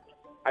 Ron?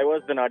 I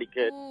was the naughty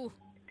kid. Ooh.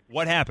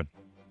 What happened?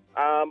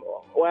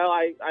 Well,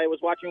 I was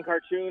watching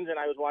cartoons, and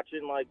I was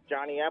watching, like,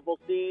 Johnny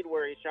Appleseed,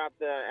 where he shot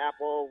the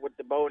apple with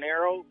the bow and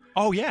arrow.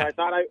 Oh, So yeah. I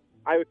thought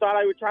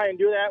I would try and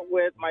do that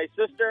with my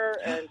sister,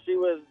 and she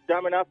was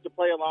dumb enough to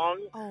play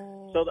along.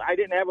 Oh. So I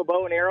didn't have a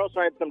bow and arrow, so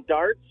I had some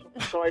darts.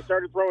 So I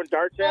started throwing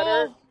darts at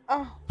her,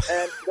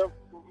 and the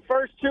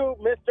first 2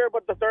 missed her,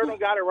 but the third one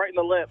got her right in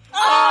the lip.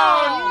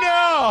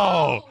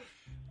 Oh, no.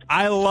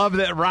 I love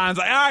that Ron's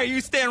like, all right,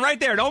 you stand right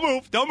there. Don't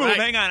move. Don't move. Right.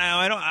 Hang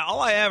on. All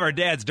I have are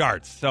Dad's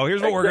darts. So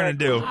here's what we're going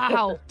to do.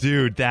 Wow.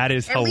 Dude, that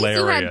is At hilarious. least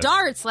you had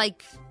darts.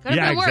 Like, could have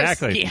Yeah, been worse.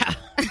 exactly. Yeah.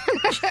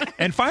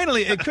 And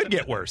finally, it could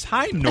get worse.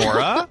 Hi,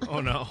 Nora. Oh,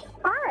 no.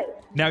 Hi.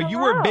 Now, you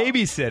were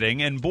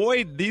babysitting, and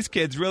boy, these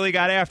kids really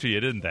got after you,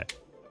 didn't they?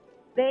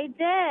 They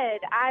did.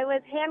 I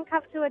was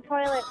handcuffed to a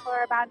toilet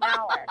for about an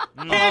hour.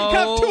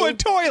 Handcuffed to a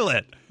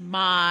toilet.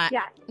 My.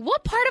 Yeah.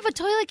 What part of a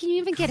toilet can you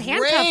even get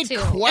handcuffed Great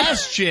to?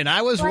 question.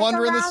 I was Like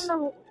wondering around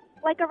this.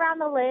 like around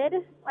the lid.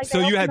 Like So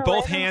they you open had the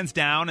both lid. hands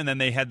down, and then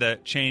they had the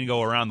chain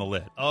go around the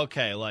lid.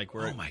 Okay, like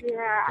where it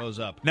Yeah. goes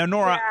up. Now,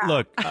 Nora, Yeah.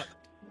 look,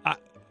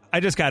 I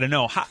just got to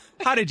know,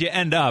 how did you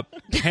end up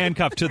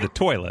handcuffed to the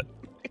toilet?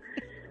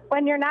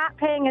 When you're not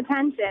paying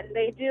attention,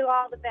 they do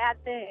all the bad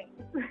things.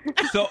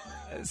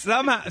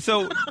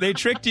 So they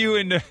tricked you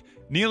into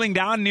kneeling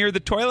down near the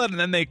toilet, and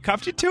then they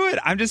cuffed you to it?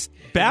 I'm just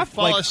baffled.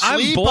 Fall Like,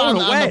 asleep I'm blown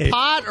on away. the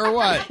pot or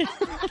what?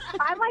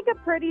 I'm like a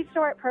pretty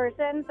short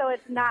person, so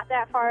it's not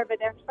that far of a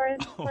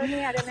difference for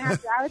me. I didn't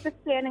have to. I was just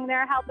standing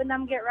there helping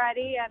them get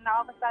ready, and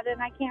all of a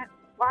sudden I can't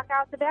walk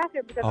out the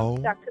bathroom because I'm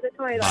stuck to the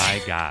toilet.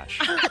 My gosh.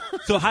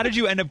 So how did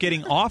you end up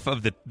getting off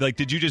of the, like,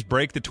 did you just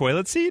break the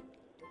toilet seat?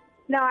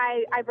 No,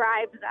 I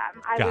bribed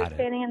them. I Got was it.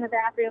 standing in the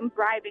bathroom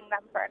bribing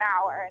them for an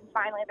hour, and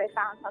finally they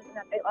found something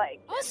that they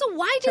liked. Oh, so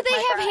why do they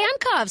have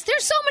handcuffs?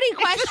 There's so many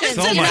questions.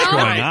 So you much know?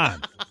 going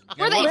on.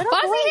 Were they Little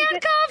fuzzy boys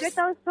handcuffs? Get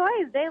those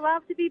toys. They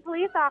love to be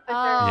police officers.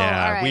 Oh,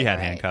 Yeah, all right, we had all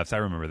right. handcuffs. I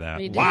remember that.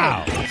 We did.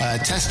 Wow.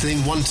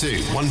 Testing 1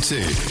 2 1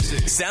 2.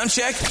 Sound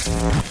check.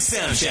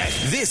 Sound check.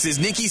 This is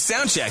Nikki's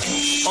sound check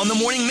on the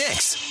Morning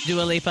Mix.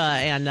 Dua Lipa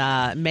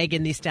and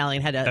Megan Thee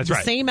Stallion had That's the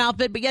right. same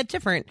outfit, but yet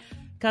different.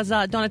 Because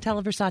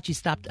Donatella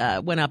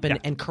Versace went up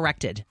and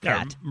corrected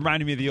Yeah, that.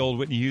 reminded me of the old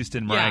Whitney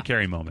Houston, Mariah Yeah.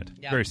 Carey moment.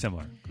 Yeah. Very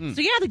similar.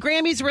 So, yeah, the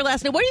Grammys were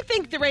last night. What do you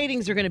think the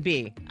ratings are going to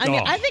be? I mean,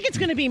 Oh. I think it's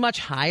going to be much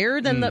higher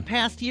than the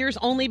past years,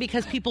 only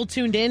because people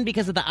tuned in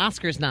because of the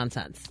Oscars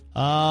nonsense.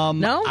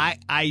 No?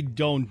 I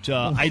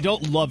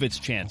don't love its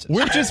chances.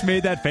 We've just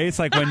made that face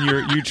like when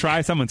you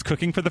try someone's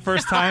cooking for the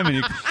first time and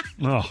you.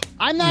 Oh.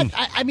 I'm not.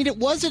 I mean, it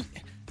wasn't.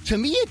 To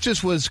me, it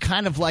just was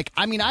kind of like.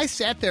 I mean, I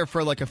sat there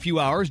for like a few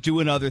hours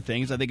doing other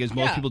things. I think as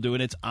most Yeah. people do,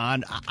 and it's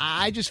on.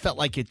 I just felt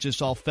like it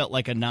just all felt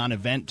like a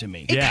non-event to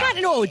me. It kind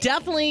of, no, it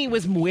definitely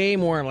was way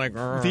more like, The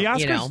Oscars,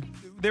 you know.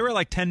 they were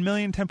like 10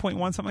 million, 10.1,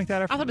 something like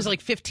that. I thought it was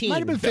like 15. Might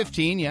have been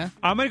 15. Yeah.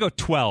 I'm going to go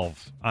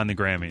 12 on the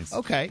Grammys.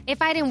 Okay.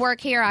 If I didn't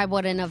work here, I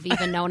wouldn't have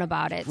even known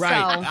about it. Right.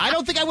 So. I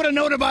don't think I would have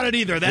known about it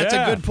either. That's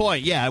Yeah. a good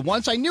point. Yeah.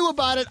 Once I knew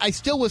about it, I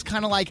still was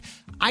kind of like,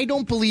 I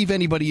don't believe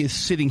anybody is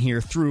sitting here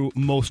through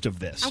most of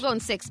this. I'm going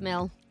 6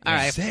 mil. All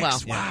right. 6?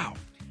 Well, Wow.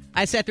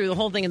 I sat through the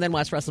whole thing and then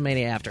watched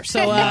WrestleMania after. So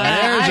There's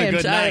I a am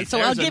good night. So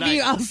There's I'll a give you.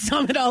 night. I'll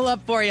sum it all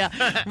up for you.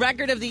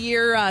 Record of the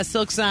year,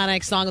 Silk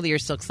Sonic. Song of the year,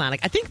 Silk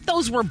Sonic. I think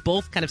those were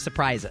both kind of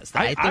surprises.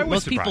 I think I was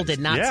most people surprised. did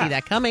not Yeah. see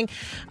that coming.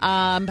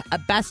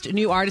 Best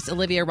new artist,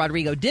 Olivia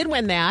Rodrigo did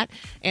win that,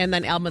 and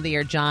then album of the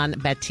year, John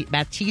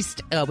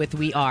Baptiste with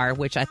 "We Are,"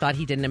 which I thought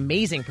he did an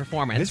amazing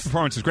performance. His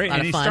performance was great, Lot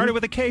and of he fun. started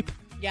with a cape.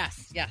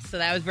 Yes. So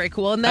that was very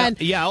cool. And then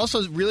Yeah,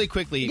 also, really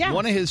quickly, Yeah.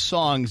 one of his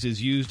songs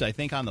is used, I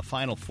think, on the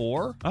Final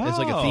Four as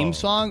like a Oh. theme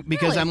song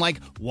because Really? I'm like,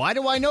 why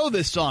do I know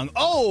this song?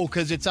 Oh,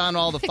 because it's on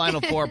all the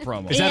Final Four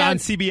promos. Is that on And-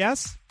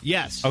 CBS?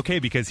 Yes. Okay,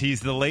 because he's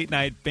the late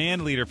night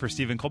band leader for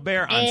Stephen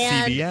Colbert on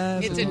and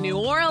CBS. it's in New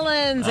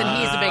Orleans, and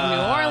he's a big New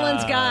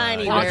Orleans guy.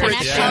 And he Lots of wears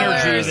connection.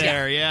 colors. Energy Yeah.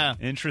 there, yeah.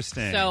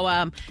 Interesting.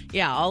 So,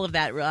 yeah, all of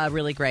that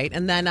really great.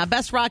 And then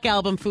best rock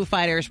album, Foo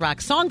Fighters,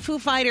 rock song, Foo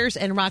Fighters,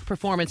 and rock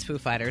performance, Foo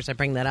Fighters. I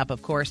bring that up,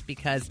 of course,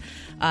 because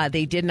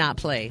they did not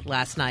play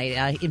last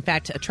night. In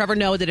fact, Trevor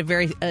Noah did a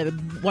very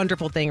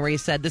wonderful thing where he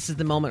said, "This is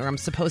the moment where I'm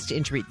supposed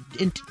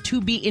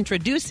to be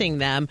introducing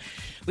them."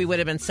 We would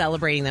have been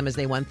celebrating them as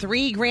they won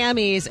 3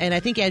 Grammys. And I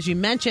think, as you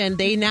mentioned,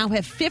 they now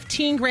have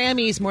 15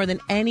 Grammys, more than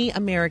any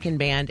American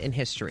band in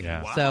history.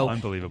 yeah, So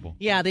unbelievable.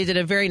 yeah, they did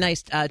a very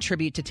nice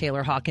tribute to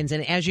Taylor Hawkins.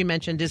 And as you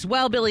mentioned as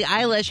well, Billie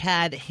Eilish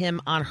had him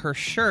on her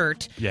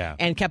shirt Yeah.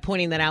 and kept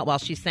pointing that out while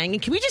she sang.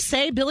 And can we just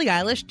say, Billie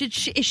Eilish,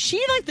 is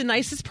she like the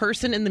nicest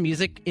person in the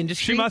music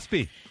industry? She must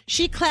be.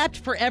 She clapped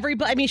for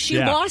everybody. I mean, she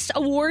Yeah. lost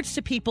awards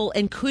to people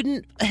and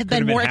couldn't have been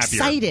have been more happier.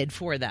 excited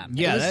for them.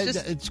 Yeah, It was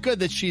just- it's good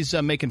that she's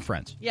making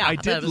friends. yeah, I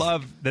that did was-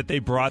 love that they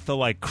brought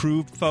the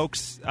crew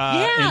folks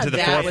Yeah, into the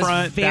that was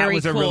forefront. That very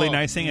was a really cool.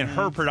 nice thing. And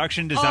her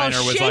production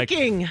designer was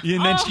shaking. like,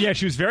 and then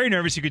she was very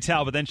nervous. You could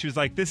tell, but then she was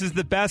like, "This is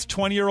the best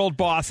 20-year-old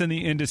boss in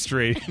the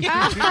industry."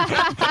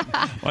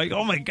 Like,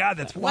 oh my god,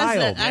 that's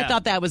wild. I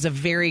thought that was a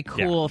very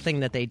cool thing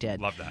that they did.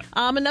 Love that.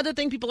 Another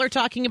thing people are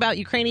talking about,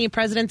 Ukrainian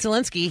President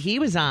Zelensky, he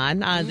was on.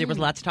 There was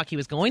lots of talk he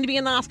was going to be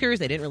in the Oscars.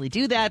 They didn't really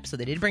do that, so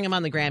they did bring him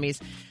on the Grammys.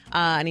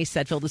 And he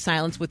said, "Fill the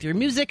silence with your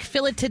music.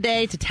 Fill it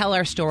today to tell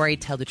our story.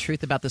 Tell the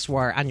truth about this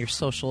war on your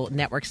social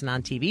networks and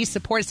on TV.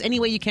 Support us any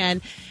way you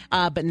can,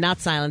 but not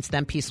silence.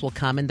 Then peace will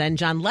come." And then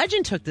John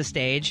Legend took the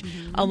stage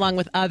along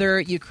with other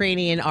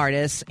Ukrainian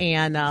artists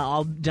and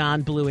all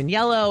donned blue and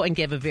yellow and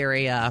gave a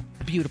very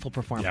beautiful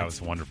performance. Yeah, it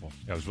was wonderful.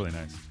 That was really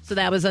nice. So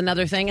that was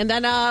another thing. And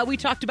then we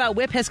talked about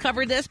Whip has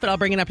covered this, but I'll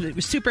bring it up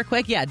super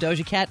quick. Yeah,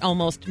 Doja Cat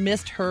almost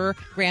missed her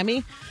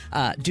Grammy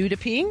due to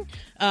peeing.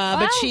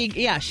 But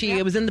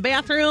she was in the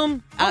bathroom.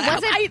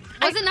 Was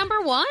it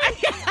number 1?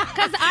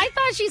 Because I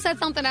thought she said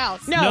something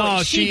else.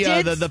 No, she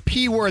did. the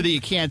P word that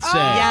you can't say. Yes.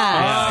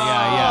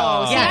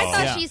 Yeah. See, Yes. I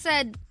thought she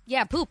said,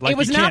 poop. Like It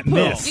was you not can't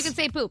poop. miss. You can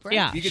say poop, right?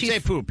 Yeah. You can She's- say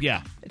poop,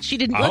 yeah. She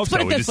didn't. I Let's hope put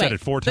so. it We this just way. said it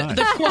 4 times.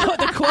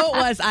 The quote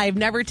was, "I've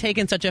never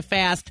taken such a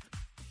fast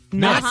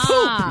not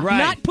poop. Right.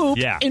 Not poop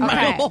Yeah. in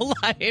my Okay. whole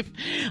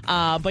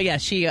life. But yeah,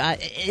 she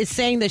is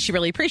saying that she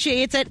really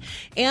appreciates it.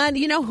 And,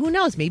 who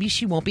knows? Maybe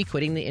she won't be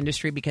quitting the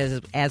industry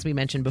because, as we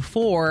mentioned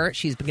before,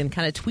 she's been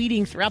kind of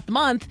tweeting throughout the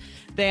month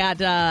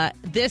that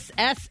this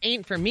S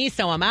ain't for me,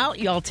 so I'm out.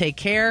 Y'all take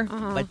care.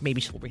 But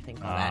maybe she'll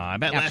rethink all that. I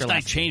bet after last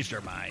night changed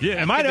her mind.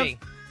 Yeah, it might have. be.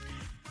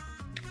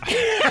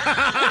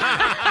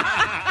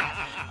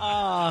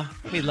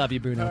 We love you,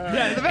 Bruno.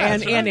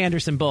 And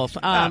Anderson both.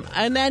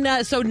 And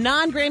then, so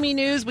non-Grammy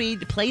news, we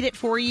played it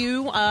for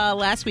you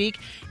last week,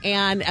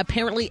 and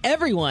apparently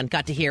everyone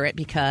got to hear it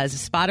because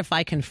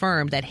Spotify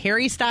confirmed that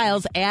Harry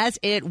Styles' As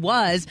It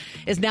Was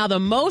is now the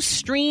most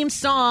streamed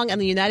song in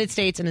the United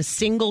States in a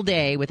single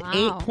day with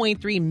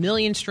 8.3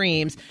 million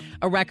streams,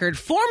 a record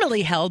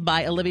formerly held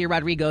by Olivia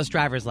Rodrigo's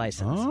Driver's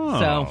License. Oh.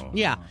 So,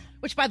 yeah.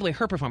 Which, by the way,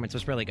 her performance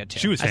was really good, too.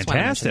 She was I just wanted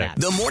to mention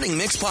fantastic. that. The Morning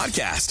Mix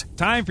Podcast.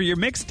 Time for your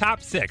Mix Top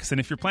 6. And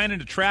if you're planning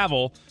to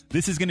travel,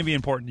 this is going to be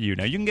important to you.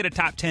 Now, you can get a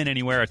top 10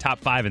 anywhere, a top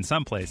 5 in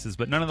some places,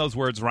 but none of those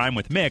words rhyme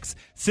with mix.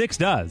 6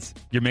 does.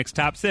 Your Mix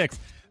Top 6.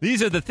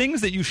 These are the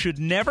things that you should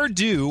never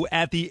do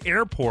at the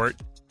airport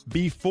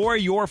before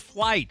your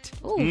flight.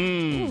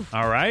 Ooh.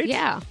 All right?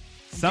 Yeah.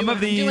 Some of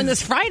these. I'm doing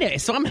this Friday,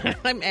 so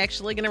I'm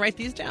actually going to write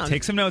these down.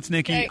 Take some notes,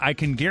 Nikki. Okay. I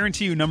can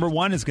guarantee you number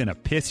 1 is going to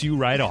piss you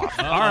right off.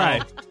 All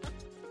right.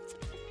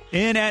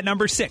 In at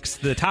number 6,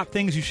 the top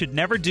things you should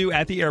never do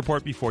at the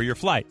airport before your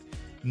flight.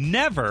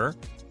 Never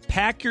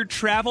pack your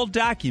travel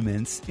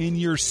documents in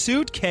your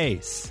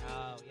suitcase.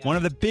 One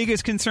of the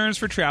biggest concerns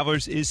for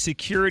travelers is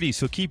security,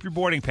 so keep your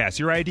boarding pass,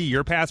 your ID,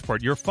 your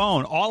passport, your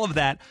phone, all of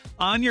that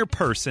on your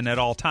person at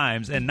all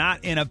times and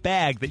not in a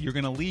bag that you're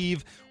going to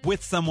leave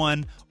with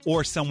someone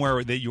or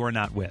somewhere that you're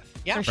not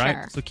with. Yeah, For right?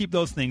 sure. So keep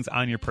those things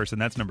on your person.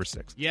 That's number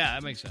 6. Yeah,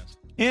 that makes sense.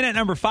 In at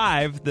number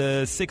 5,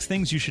 the 6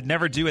 things you should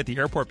never do at the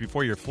airport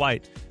before your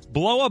flight.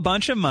 Blow a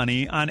bunch of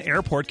money on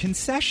airport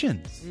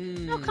concessions.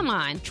 Oh, come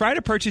on. Try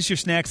to purchase your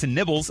snacks and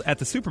nibbles at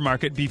the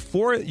supermarket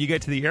before you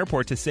get to the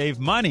airport to save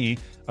money,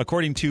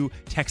 according to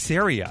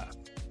Texaria.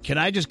 Can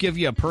I just give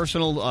you a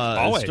personal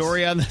Always.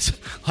 story on this?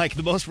 Like,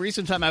 the most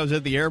recent time I was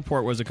at the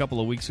airport was a couple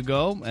of weeks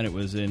ago, and it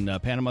was in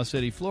Panama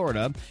City,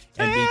 Florida.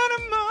 And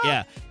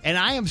yeah, and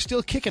I am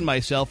still kicking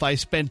myself. I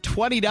spent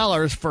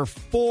 $20 for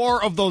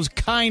 4 of those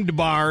Kind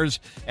bars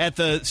at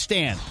the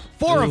stand.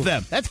 4 of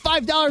them. That's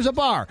 $5 a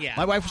bar. Yeah.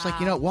 My wife was like,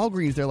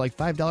 Walgreens, they're like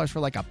 $5 for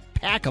like a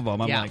pack of them.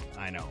 I'm Yeah. like,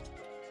 I know.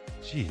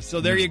 Jeez. So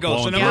there you go. So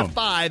Blowing number through.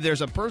 5,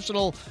 there's a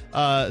personal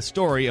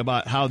story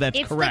about how that's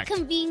It's correct. the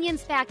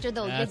convenience factor,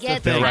 though. That's You the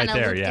get thing. kind Right of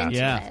there, looked yeah. into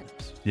Yeah. it.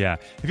 Yeah.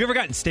 Have you ever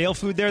gotten stale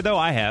food there, though?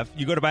 I have.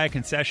 You go to buy a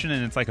concession,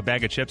 and it's like a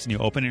bag of chips, and you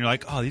open it, and you're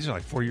like, oh, these are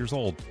like 4 years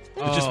old.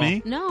 It's just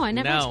me? No, I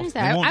never No. experienced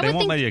They that. won't, I they would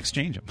won't think let you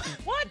exchange them.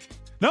 What?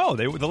 No,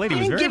 the lady They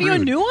was didn't very give you a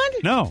rude. new one?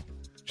 No.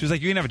 She was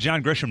like, you can have a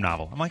John Grisham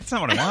novel. I'm like, that's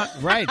not what I want.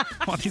 Right.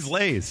 I want these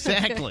Lays.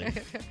 Exactly.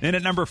 And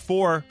at number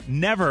 4,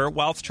 never,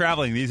 whilst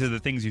traveling, these are the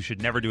things you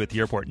should never do at the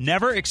airport.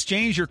 Never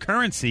exchange your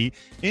currency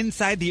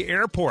inside the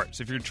airport.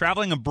 So if you're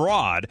traveling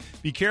abroad,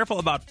 be careful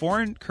about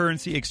foreign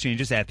currency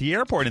exchanges at the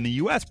airport. In the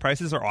U.S.,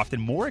 prices are often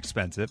more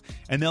expensive,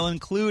 and they'll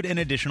include an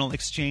additional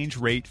exchange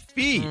rate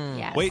fee.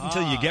 Yes. Wait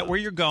until you get where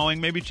you're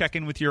going. Maybe check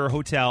in with your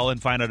hotel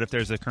and find out if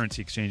there's a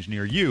currency exchange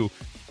near you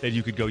that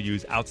you could go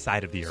use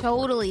outside of the airport.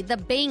 Totally. The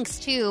banks,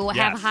 too,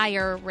 have Yes.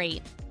 higher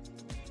rate.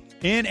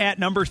 In at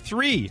number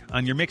 3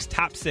 on your mixed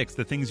top 6,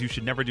 the things you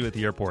should never do at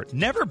the airport.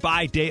 Never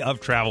buy day of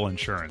travel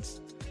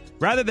insurance.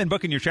 Rather than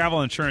booking your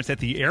travel insurance at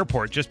the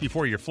airport just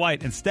before your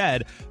flight,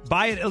 instead,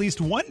 buy it at least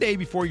one day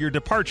before your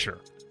departure.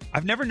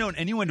 I've never known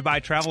anyone to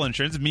buy travel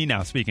insurance, me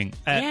now speaking,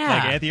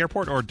 at the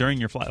airport or during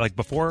your flight, like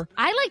before.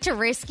 I like to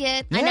risk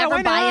it. I Yeah, never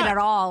why buy not? it at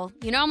all.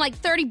 I'm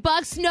like,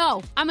 $30?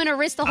 No. I'm going to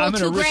risk the whole I'm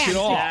going to $2,000. risk it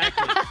all.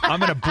 I'm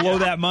going to blow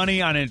that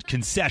money on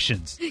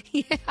concessions.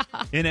 Yeah.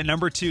 In at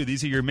number 2,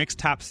 these are your mixed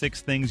top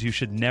 6 things you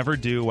should never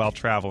do while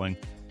traveling.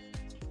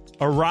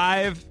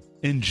 Arrive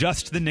in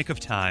just the nick of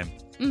time.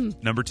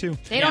 Number 2.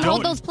 They don't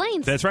hold those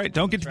planes. That's right.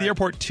 Don't get to the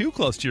airport too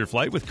close to your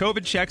flight. With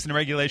COVID checks and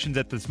regulations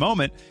at this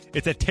moment,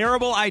 it's a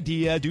terrible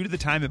idea due to the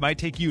time it might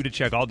take you to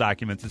check all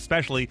documents,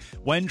 especially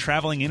when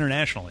traveling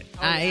internationally.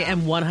 I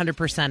am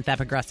 100% that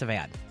progressive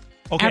ad.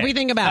 Okay.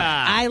 Everything about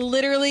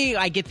it.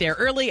 I get there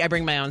early. I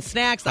bring my own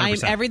snacks. I'm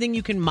 100%. everything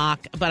you can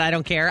mock, but I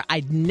don't care.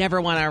 I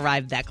never want to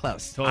arrive that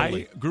close.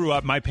 I grew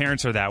up, my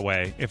parents are that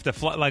way. If the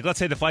let's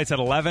say the flight's at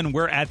 11,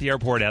 we're at the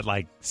airport at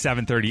like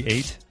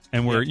 7:38.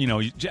 And we're,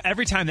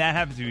 every time that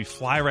happens, we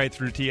fly right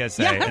through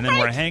TSA, Yeah, and then right.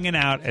 we're hanging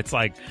out. It's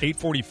like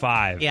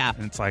 8:45. Yeah.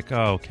 And it's like,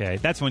 oh, okay.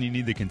 That's when you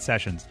need the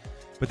concessions.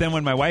 But then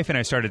when my wife and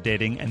I started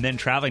dating and then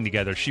traveling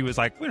together, she was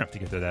like, we don't have to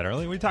get there that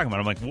early. What are you talking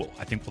about? I'm like, well,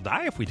 I think we'll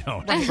die if we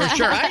don't. For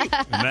sure.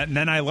 And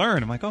then I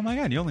learned. I'm like, oh, my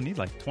God, you only need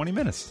like 20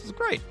 minutes. This is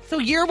great. So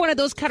you're one of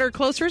those cutter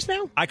closers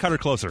now? I cut her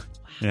closer.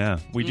 Yeah,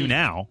 we do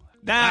now.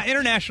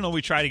 International,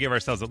 we try to give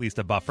ourselves at least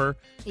a buffer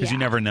because you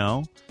Yeah. never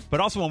know.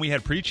 But also when we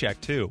had pre-check,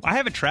 too. I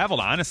haven't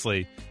traveled,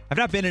 honestly. I've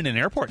not been in an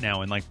airport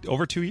now in like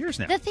over 2 years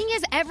now. The thing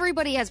is,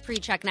 everybody has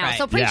pre-check now. Right.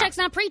 So pre-check's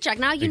not pre-check.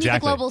 Now you need a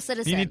Exactly. global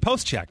citizen. You need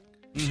post-check.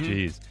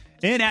 Jeez.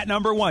 In at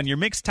number 1, your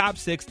mixed top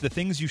 6, the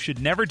things you should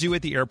never do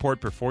at the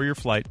airport before your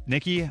flight.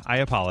 Nikki, I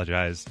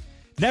apologize.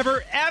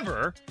 Never,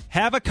 ever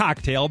have a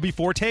cocktail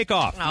before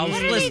takeoff. Oh, What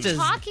this are list they is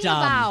talking dumb.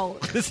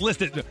 about? This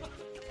list is...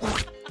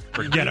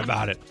 Forget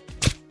about it.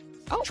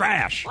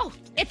 Trash. Oh,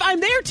 if I'm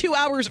there 2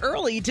 hours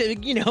early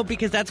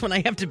because that's when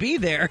I have to be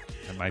there.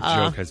 And my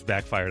joke has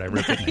backfired. I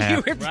ripped it in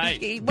half.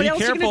 Right. What Be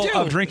else are you careful gonna do?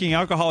 of drinking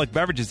alcoholic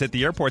beverages at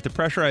the airport. The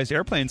pressurized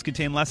airplanes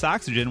contain less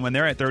oxygen when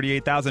they're at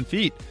 38,000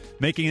 feet,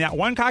 making that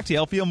one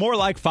cocktail feel more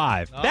like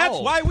 5. That's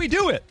why we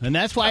do it. And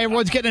that's why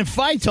everyone's getting in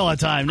fights all the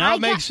time. Now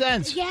it makes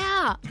sense.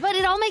 Yeah, but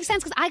it all makes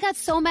sense because I got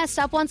so messed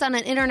up once on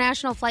an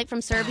international flight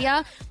from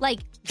Serbia. Like,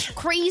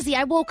 crazy.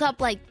 I woke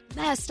up,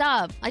 messed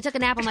up. I took a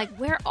nap. I'm like,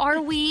 where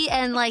are we?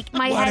 And, my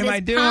What head am is I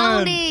doing?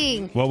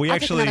 pounding. Well, we I'll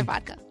take actually another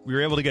vodka. we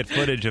were able to get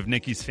footage of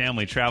Nikki's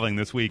family traveling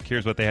this week.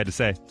 Here's what they had to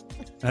say.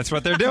 That's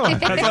what they're doing.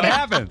 That's what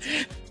happens.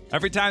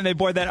 Every time they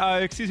board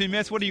that, excuse me,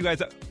 miss, what are you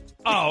guys...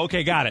 Oh,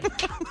 okay, got it.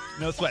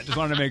 No sweat. Just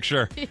wanted to make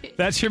sure.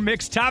 That's your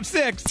mixed top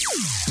 6.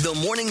 The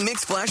Morning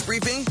Mix Flash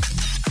Briefing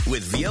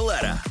with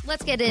Violetta.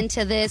 Let's get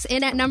into this.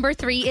 In at number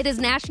 3, it is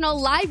National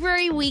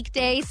Library Week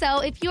Day. So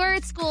if you're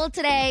at school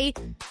today,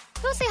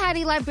 go say hi to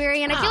a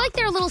librarian. I feel like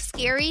they're a little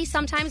scary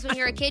sometimes when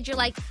you're a kid. You're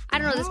like, I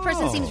don't know, this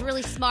person seems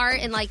really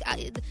smart and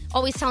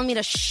always telling me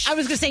to shh. I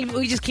was going to say,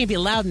 we just can't be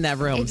loud in that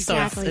room,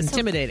 Exactly. so it's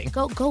intimidating.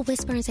 Go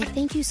whisper and say,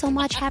 thank you so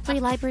much. Happy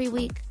Library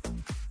Week.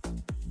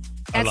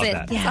 I That's love it.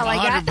 that. That's all I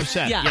got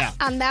 100%. Yeah.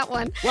 on that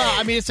one. Well,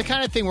 I mean, it's the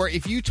kind of thing where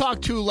if you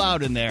talk too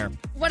loud in there,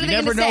 What are you they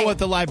never gonna know say? what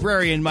the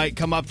librarian might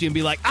come up to you and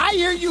be like, I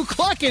hear you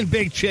clucking,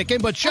 big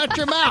chicken, but shut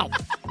your mouth.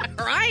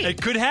 Right.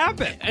 It could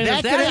happen. And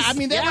That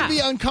if would be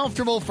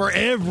uncomfortable for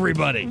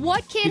everybody.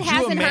 What kid Could you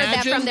hasn't heard that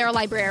imagine? from their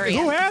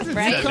librarian? Who hasn't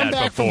right? said Come that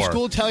back from before?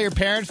 school, tell your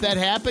parents that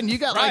happened. You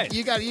got Right.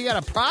 you got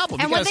a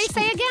problem. And You what gotta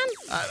they say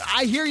again?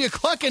 I hear you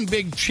clucking,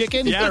 big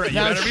chicken. Yeah, right. You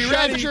Now better be shut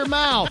ready. your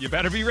mouth. You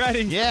better be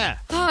ready. Yeah.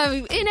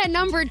 In at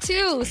number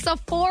 2,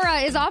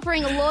 Sephora is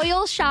offering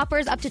loyal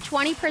shoppers up to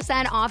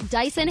 20% off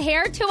Dyson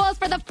hair tools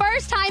for the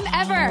first time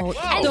ever.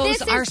 And Those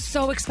this are is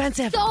so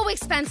expensive. so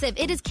expensive.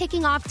 It is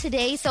kicking off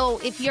today. So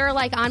if you're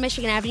on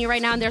Michigan Avenue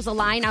right now and there's a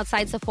line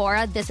outside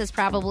Sephora, this is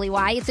probably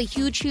why. It's a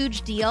huge,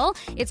 huge deal.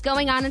 It's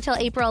going on until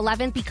April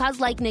 11th because,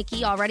 like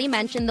Nikki already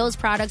mentioned, those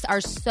products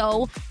are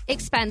so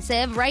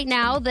expensive. Right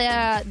now,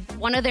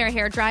 one of their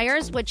hair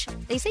dryers, which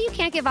they say you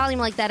can't get volume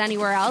like that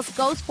anywhere else,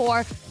 goes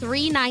for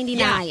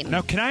 $3.99.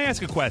 Now, can I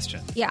ask a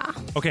question? Yeah.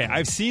 Okay,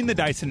 I've seen the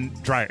Dyson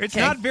dryer. It's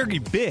not very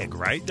big,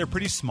 right? They're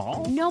pretty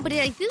small. No, but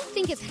I do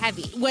think it's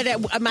heavy.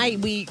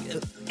 When we,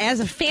 as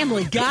a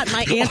family, got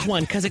my aunt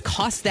one because it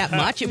cost that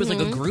much. It was like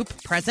a group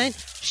present.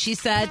 She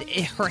said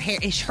her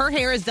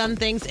hair has done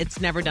things it's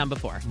never done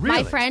before.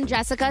 My friend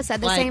Jessica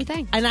said the same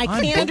thing. And I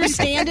can't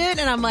understand it.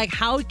 And I'm like,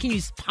 how can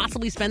you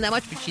possibly spend that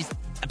much? But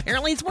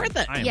apparently it's worth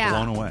it. I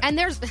am blown away. And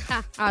there's,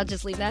 I'll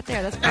just leave that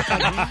there. That's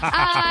perfect.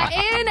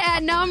 In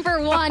at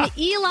number 1,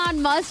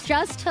 Elon Musk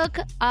just took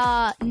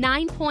a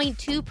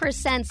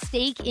 9.2%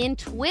 stake in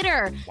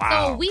Twitter.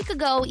 Wow. So a week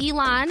ago,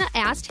 Elon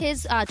asked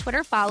his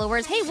Twitter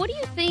followers, hey, what do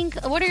you think?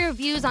 What are your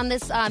views on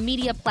this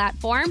media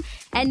platform?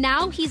 And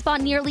now he's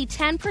bought nearly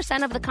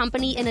 10% of the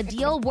company in a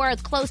deal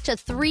worth close to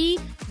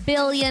 $3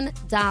 billion.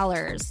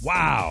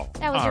 Wow.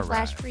 That was All your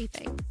flash right.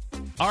 briefing.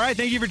 All right,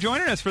 thank you for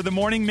joining us for the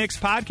Morning Mix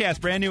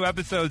podcast. Brand new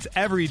episodes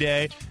every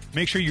day.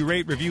 Make sure you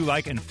rate, review,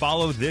 like, and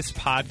follow this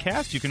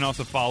podcast. You can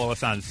also follow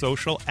us on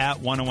social at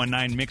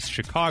 1019 Mix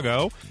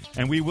Chicago.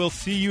 And we will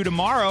see you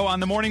tomorrow on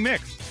the Morning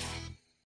Mix.